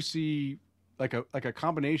juicy, like a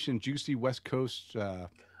combination juicy West Coast.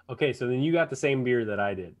 Okay, so then you got the same beer that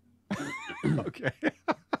I did. Okay.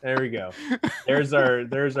 There we go. There's our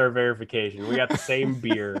verification. We got the same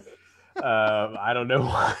beer. I don't know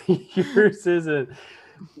why yours isn't,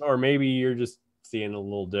 or maybe you're just seeing it a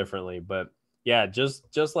little differently. But yeah,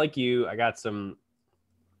 just like you, I got some.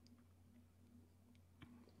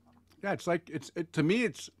 Yeah, it's like to me.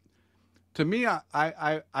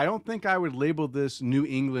 I don't think I would label this New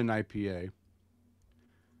England IPA.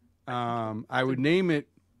 I would name it,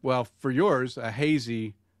 well, for yours, a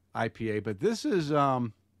hazy IPA, but this is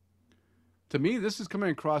to me this is coming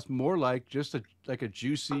across more like just a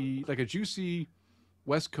juicy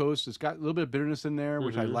West Coast. It's got a little bit of bitterness in there,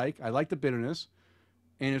 which I like. I like the bitterness,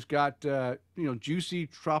 and it's got juicy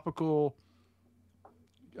tropical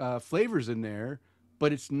flavors in there,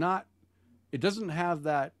 but it's not. It doesn't have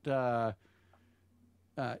that.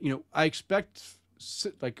 I expect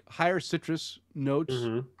like higher citrus notes.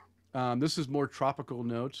 This is more tropical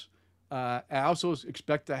notes. I also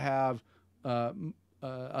expect to have a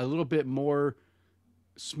little bit more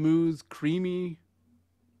smooth, creamy,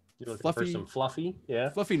 You're looking for some fluffy,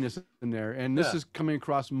 fluffiness in there. And this is coming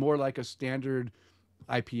across more like a standard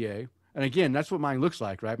IPA. And again, that's what mine looks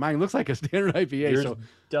like, right? Mine looks like a standard IPA. Yours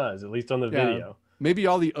does, at least on the video. Maybe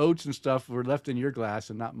all the oats and stuff were left in your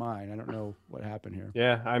glass and not mine. I don't know what happened here.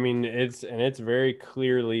 Yeah, I mean it's very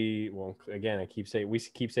clearly. Well, again, we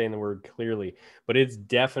keep saying the word clearly, but it's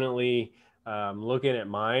definitely looking at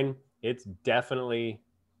mine. It's definitely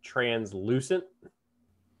translucent.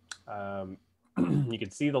 You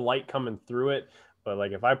can see the light coming through it, but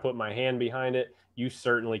like if I put my hand behind it, you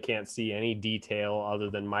certainly can't see any detail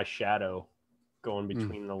other than my shadow going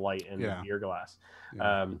between the light and the beer glass.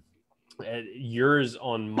 Yeah. Yours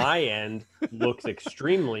on my end looks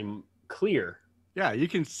extremely clear. Yeah, you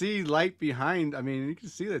can see light behind. I mean, you can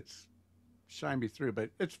see that's shining through, but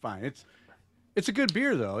it's fine. It's a good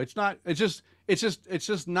beer though. It's not. It's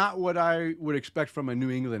just not what I would expect from a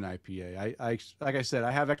New England IPA. I like I said,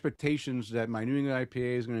 I have expectations that my New England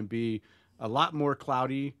IPA is going to be a lot more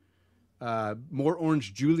cloudy, more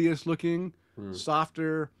orange Julius looking,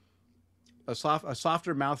 softer. A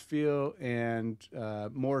softer mouthfeel and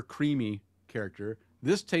more creamy character.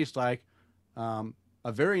 This tastes like a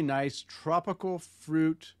very nice tropical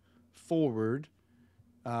fruit forward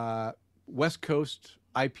West Coast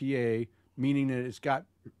IPA, meaning that it's got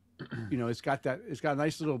it's got a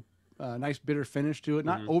nice little nice bitter finish to it.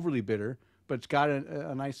 Not overly bitter, but it's got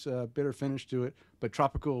a nice bitter finish to it. But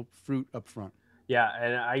tropical fruit up front. Yeah,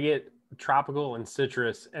 and I get tropical and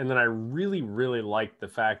citrus, and then I really like the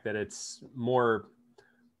fact that it's more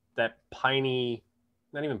that piney,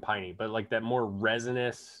 not even piney, but like that more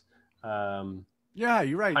resinous yeah,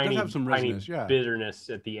 you're right. It does have some resinous, bitterness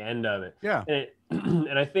at the end of it. Yeah.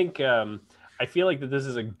 And I think I feel like that this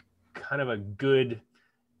is a kind of a good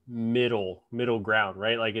middle ground,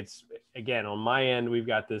 right? Like it's, again, on my end we've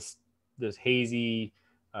got this hazy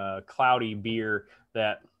cloudy beer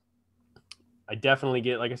that I definitely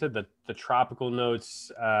get, like I said, the tropical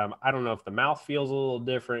notes. I don't know if the mouth feels a little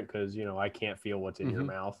different because, I can't feel what's in your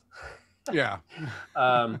mouth. Yeah.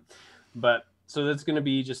 But so that's going to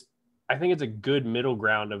be just, I think it's a good middle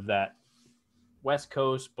ground of that West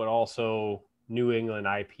Coast, but also New England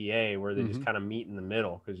IPA where they just kind of meet in the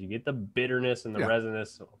middle because you get the bitterness and the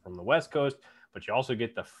resinous from the West Coast, but you also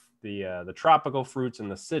get the tropical fruits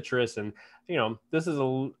and the citrus. And, this is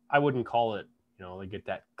I wouldn't call it, they get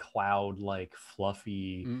that cloud like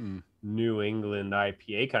fluffy New England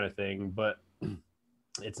IPA kind of thing, but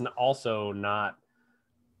it's also not.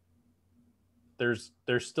 There's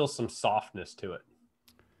still some softness to it.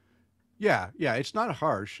 Yeah, it's not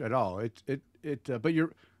harsh at all. But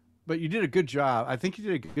you did a good job. I think you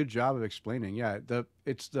did a good job of explaining. Yeah,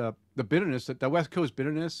 it's the bitterness, that the West Coast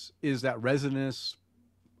bitterness is that resinous,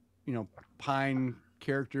 pine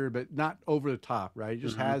character, but not over the top, right? It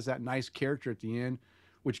just has that nice character at the end,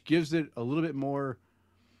 which gives it a little bit more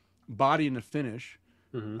body in the finish.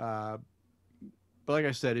 But like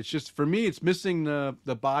I said, it's just, for me, it's missing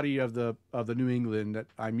the body of the New England that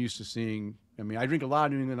I'm used to seeing. I mean, I drink a lot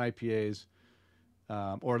of New England IPAs,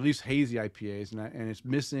 or at least hazy IPAs, and it's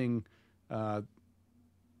missing, that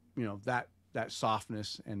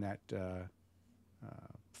softness and that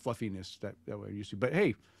fluffiness that we're used to. But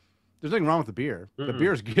hey, there's nothing wrong with the beer. The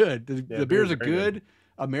beer is good. The beer is a good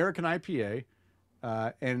American IPA,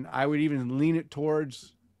 and I would even lean it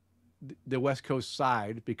towards the West Coast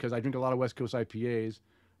side because I drink a lot of West Coast IPAs.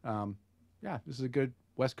 This is a good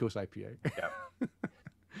West Coast IPA. Yeah.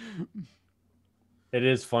 It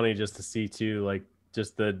is funny just to see too, like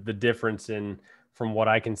just the difference in from what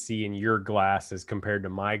I can see in your glass as compared to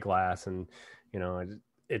my glass. And,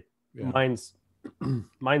 mine's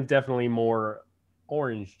definitely more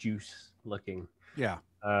orange juice looking. Yeah.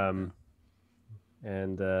 And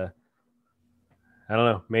I don't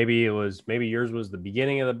know, maybe yours was the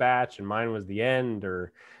beginning of the batch and mine was the end,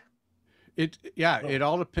 or it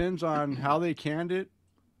all depends on how they canned it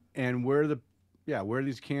and where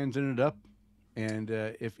these cans ended up. And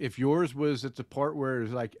if yours was at the part where it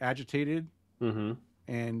was like agitated, mm-hmm.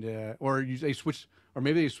 and they switched, or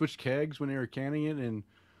maybe they switched kegs when they were canning it,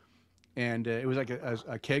 and it was like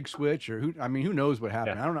a keg switch, or who knows what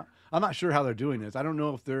happened. Yeah. I don't know. I'm not sure how they're doing this. I don't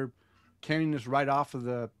know if they're canning this right off of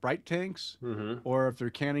the bright tanks, mm-hmm. or if they're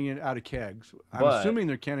canning it out of kegs. I'm assuming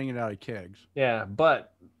they're canning it out of kegs. Yeah,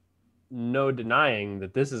 but no denying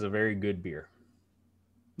that this is a very good beer.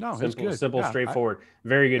 No, it's good. Simple, straightforward,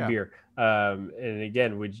 very good beer. And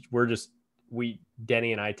again,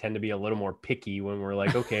 Denny and I tend to be a little more picky when we're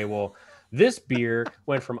like, okay, well, this beer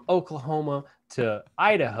went from Oklahoma to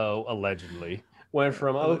Idaho, allegedly. Went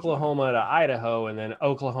from Oklahoma to Idaho, and then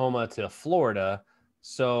Oklahoma to Florida.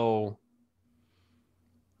 So,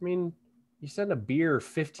 I mean, you send a beer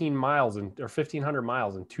 1,500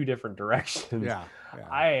 miles in two different directions. Yeah.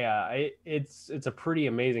 It's a pretty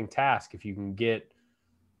amazing task if you can get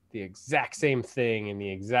the exact same thing in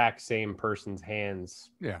the exact same person's hands.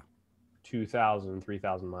 Yeah. 2,000,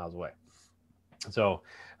 3,000 miles away. So,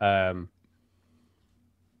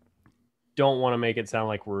 don't want to make it sound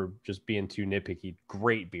like we're just being too nitpicky.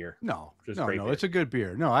 Great beer. No, beer. It's a good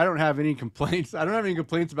beer. No, I don't have any complaints. I don't have any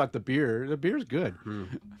complaints about the beer. The beer's good.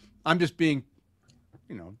 I'm just being,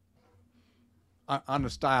 on the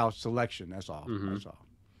style selection. That's all. Mm-hmm. That's all.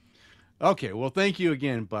 Okay. Well, thank you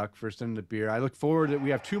again, Buck, for sending the beer. I look forward to,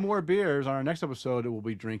 we have 2 more beers on our next episode that we'll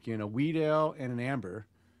be drinking, a wheat ale and an amber.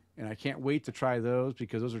 And I can't wait to try those,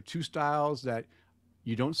 because those are 2 styles that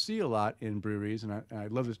you don't see a lot in breweries. And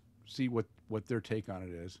I'd love to see what their take on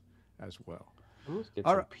it is as well. Let's get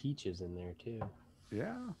some peaches in there too.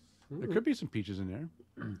 Yeah, there could be some peaches in there.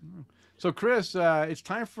 So, Chris, it's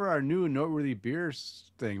time for our new and noteworthy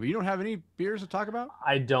beers thing. But you don't have any beers to talk about?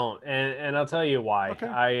 I don't, and I'll tell you why.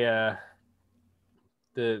 Okay.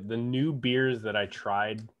 The new beers that I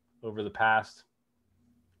tried over the past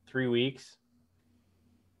 3 weeks,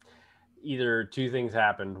 either 2 things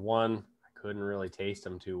happened. One, couldn't really taste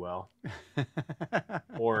them too well,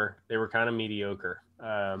 or they were kind of mediocre.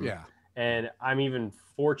 And I'm even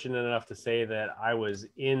fortunate enough to say that I was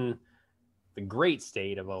in the great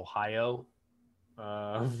state of Ohio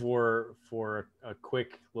for a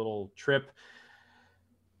quick little trip,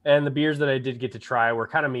 and the beers that I did get to try were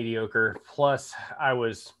kind of mediocre. Plus, I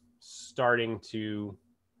was starting to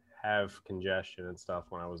have congestion and stuff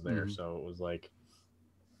when I was there, so it was like,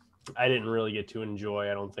 I didn't really get to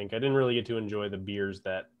enjoy. I didn't really get to enjoy the beers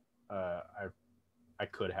that I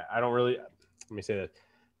could have. Let me say that.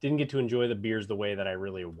 Didn't get to enjoy the beers the way that I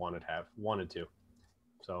really wanted to.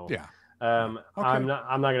 So yeah. Okay. I'm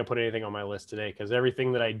not going to put anything on my list today, because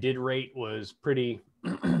everything that I did rate was pretty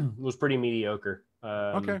mediocre.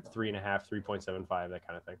 3.5, 3.75, that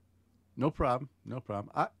kind of thing. No problem.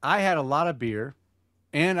 I had a lot of beer,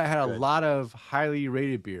 and I had a lot of highly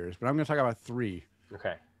rated beers, but I'm going to talk about 3.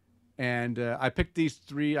 Okay. And I picked these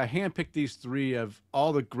 3. I handpicked these 3 of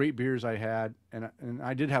all the great beers I had, and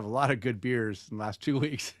I did have a lot of good beers in the last 2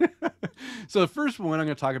 weeks. So the first one I'm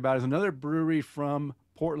going to talk about is another brewery from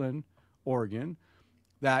Portland, Oregon,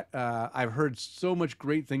 that I've heard so much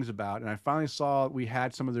great things about, and I finally saw we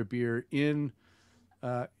had some of their beer in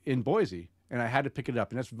Boise, and I had to pick it up.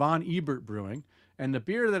 And that's Von Ebert Brewing. And the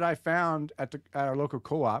beer that I found at our local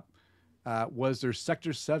co-op was their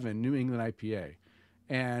Sector 7 New England IPA.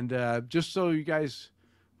 And just so you guys,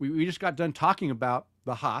 we just got done talking about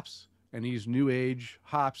the hops and these new age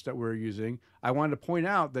hops that we're using. I wanted to point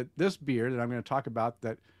out that this beer that I'm going to talk about,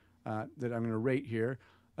 that I'm going to rate here,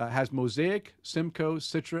 has Mosaic, Simcoe,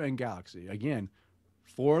 Citra, and Galaxy. Again,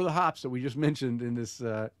 4 of the hops that we just mentioned in this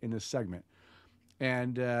segment.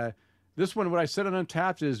 And this one, what I said on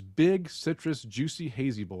Untapped, is Big Citrus Juicy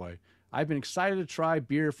Hazy Boy. I've been excited to try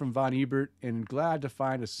beer from Von Ebert and glad to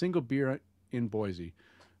find a single beer in Boise.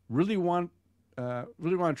 Really want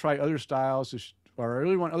to try other styles, I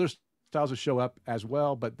really want other styles to show up as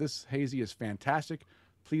well. But this hazy is fantastic.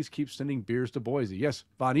 Please keep sending beers to Boise. Yes,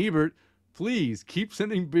 Von Ebert, please keep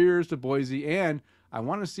sending beers to Boise. And I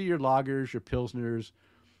want to see your lagers, your pilsners.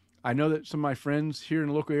 I know that some of my friends here in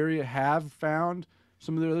the local area have found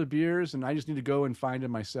some of their other beers, and I just need to go and find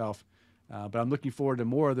them myself. But I'm looking forward to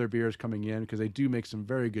more of their beers coming in, because they do make some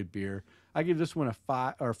very good beer. I give this one a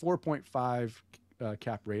 4.5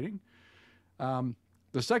 cap rating.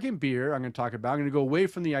 The second beer I'm going to talk about, I'm going to go away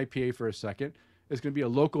from the IPA for a second. It's going to be a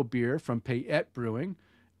local beer from Payette Brewing.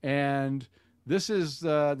 And this is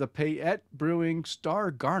the Payette Brewing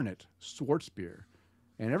Star Garnet Schwarzbier.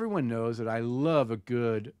 And everyone knows that I love a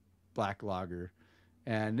good black lager.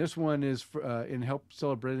 And this one is in help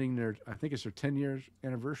celebrating I think it's their 10 years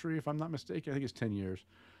anniversary, if I'm not mistaken. I think it's 10 years.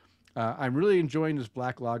 I'm really enjoying this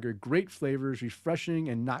black lager. Great flavors, refreshing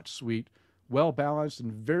and not sweet, well balanced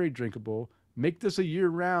and very drinkable. Make this a year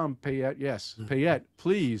round, Payette. Yes, Payette,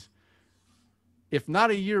 please. If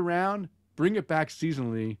not a year round, bring it back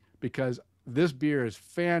seasonally, because this beer is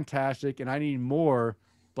fantastic and I need more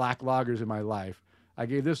black lagers in my life. I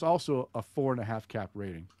gave this also a 4.5 cap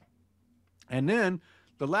rating. And then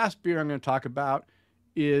the last beer I'm going to talk about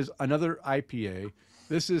is another IPA.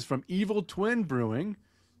 This is from Evil Twin Brewing.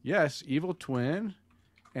 Yes, Evil Twin.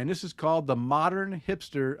 And this is called the Modern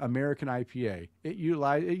Hipster American IPA. It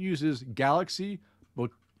uses Galaxy,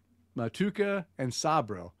 Matuka, and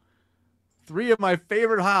Sabro. 3 of my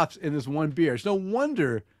favorite hops in this one beer. It's no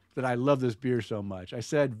wonder that I love this beer so much. I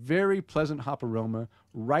said very pleasant hop aroma,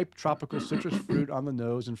 ripe tropical citrus fruit on the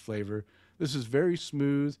nose and flavor. This is very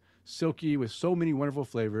smooth, silky, with so many wonderful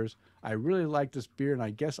flavors. I really like this beer, and I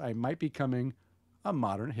guess I might be becoming a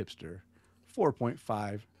modern hipster.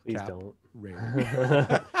 4.5 Please cap don't. rating.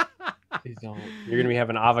 Please don't. You're going to be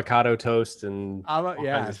having avocado toast and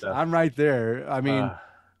yeah, I'm right there. I mean,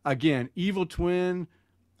 again, Evil Twin,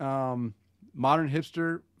 modern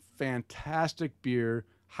hipster, fantastic beer.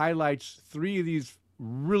 Highlights 3 of these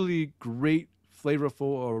really great, flavorful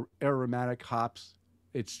or aromatic hops.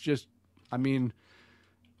 It's just, I mean,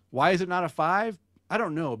 why is it not a 5? I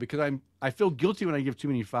don't know, because I feel guilty when I give too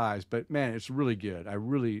many 5s, but man, it's really good. I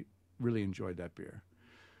really, really enjoyed that beer.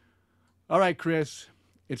 All right, Chris,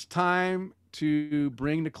 it's time to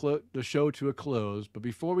bring the show to a close. But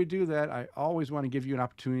before we do that, I always want to give you an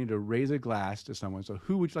opportunity to raise a glass to someone. So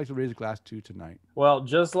who would you like to raise a glass to tonight? Well,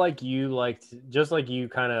 just like you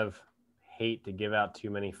kind of hate to give out too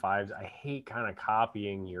many 5s, I hate kind of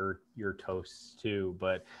copying your toasts too.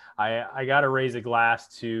 But I got to raise a glass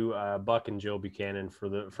to Buck and Joe Buchanan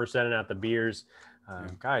for sending out the beers.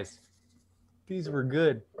 Guys, these were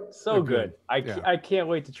good. So good. I can't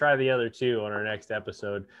wait to try the other 2 on our next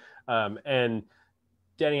episode. And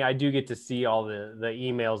Denny, I do get to see all the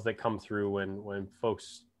emails that come through when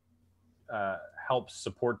folks help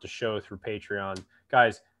support the show through Patreon.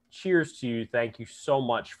 Guys, cheers to you. Thank you so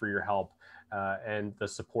much for your help and the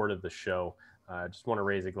support of the show. I just want to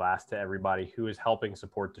raise a glass to everybody who is helping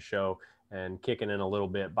support the show and kicking in a little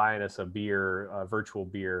bit, buying us a beer, a virtual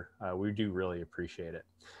beer. We do really appreciate it.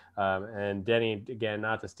 And Denny, again,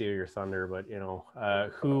 not to steal your thunder, but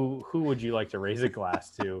who would you like to raise a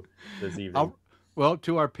glass to this evening? Well,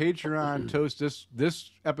 to our Patreon toast,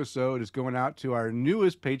 this episode is going out to our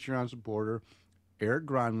newest Patreon supporter, Eric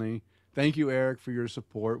Gronley. Thank you, Eric, for your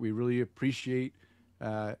support. We really appreciate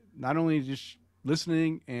not only just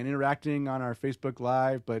listening and interacting on our Facebook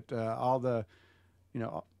Live, but all the,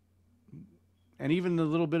 and even the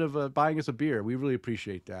little bit of buying us a beer. We really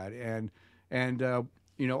appreciate that. And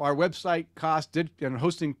our website cost and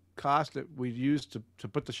hosting cost that we used to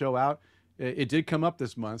put the show out, it did come up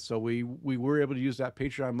this month. So we were able to use that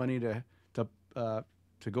Patreon money to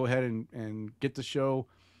go ahead and get the show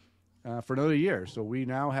for another year. So we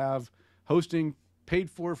now have hosting paid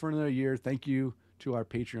for another year. Thank you to our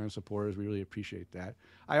Patreon supporters. We really appreciate that.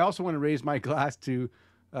 I also want to raise my glass to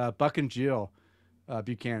Buck and Jill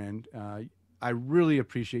Buchanan. I really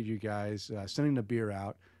appreciate you guys sending the beer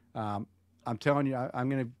out. I'm telling you, I'm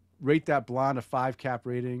going to rate that blonde a 5 cap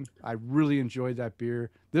rating. I really enjoyed that beer.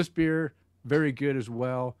 This beer, very good as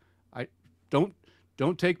well. I don't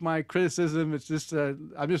take my criticism. It's just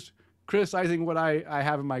I'm just criticizing what I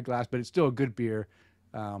have in my glass, but it's still a good beer.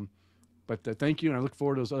 But thank you, and I look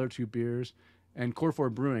forward to those other 2 beers. And Core 4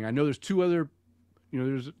 Brewing. I know there's 2 other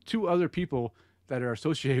people that are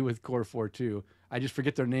associated with Core 4 too. I just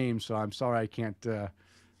forget their names, so I'm sorry I can't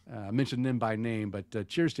mention them by name. But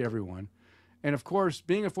cheers to everyone. And of course,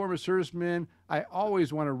 being a former serviceman, I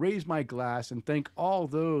always want to raise my glass and thank all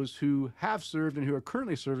those who have served and who are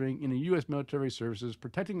currently serving in the U.S. military services,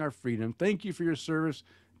 protecting our freedom. Thank you for your service.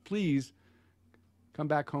 Please come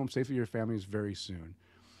back home safely to your families very soon.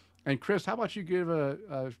 And Chris, how about you give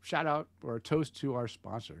a shout out or a toast to our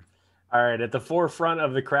sponsor? All right. At the forefront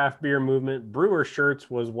of the craft beer movement, Brewer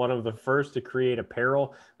Shirts was one of the first to create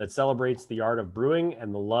apparel that celebrates the art of brewing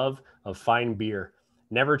and the love of fine beer.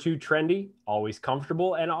 Never too trendy, always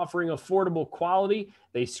comfortable, and offering affordable quality,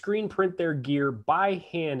 they screen print their gear by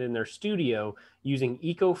hand in their studio using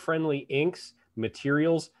eco-friendly inks,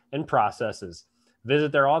 materials, and processes.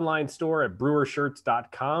 Visit their online store at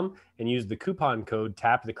brewershirts.com and use the coupon code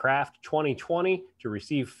TAPTHECRAFT2020 to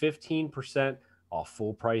receive 15% off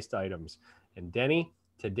full-priced items. And Denny,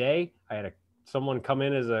 today I had someone come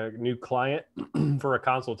in as a new client for a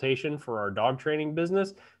consultation for our dog training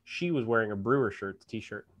business. She was wearing a Brewer Shirts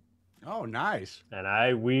t-shirt. Oh, nice.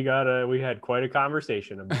 And we had quite a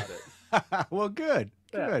conversation about it. Well, good.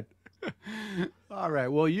 Yeah. All right.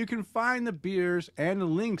 Well, you can find the beers and the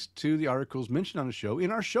links to the articles mentioned on the show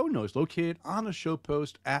in our show notes located on the show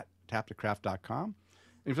post at tapthecraft.com. And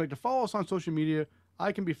if you'd like to follow us on social media,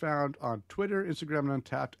 I can be found on Twitter, Instagram, and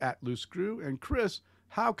Untapped at Loose Screw. And Chris,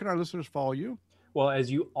 how can our listeners follow you? Well,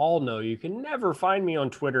 as you all know, you can never find me on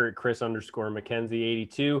Twitter at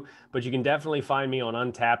Chris_McKenzie82, but you can definitely find me on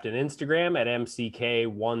Untapped and Instagram at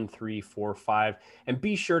MCK1345. And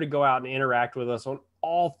be sure to go out and interact with us on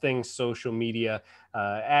all things social media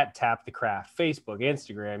at Tap the Craft, Facebook,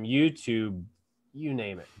 Instagram, YouTube, you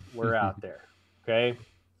name it. We're out there. Okay.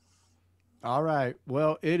 All right.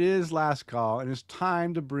 Well, it is last call, and it's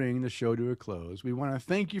time to bring the show to a close. We want to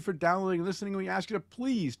thank you for downloading and listening, and we ask you to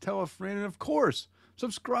please tell a friend, and of course,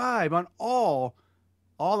 subscribe on all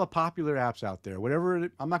the popular apps out there. Whatever,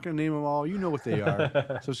 I'm not going to name them all. You know what they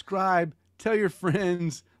are. Subscribe, tell your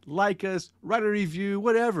friends, like us, write a review,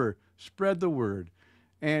 whatever. Spread the word.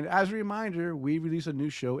 And as a reminder, we release a new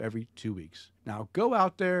show every 2 weeks. Now go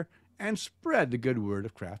out there and spread the good word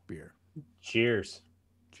of craft beer. Cheers.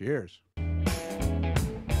 Cheers.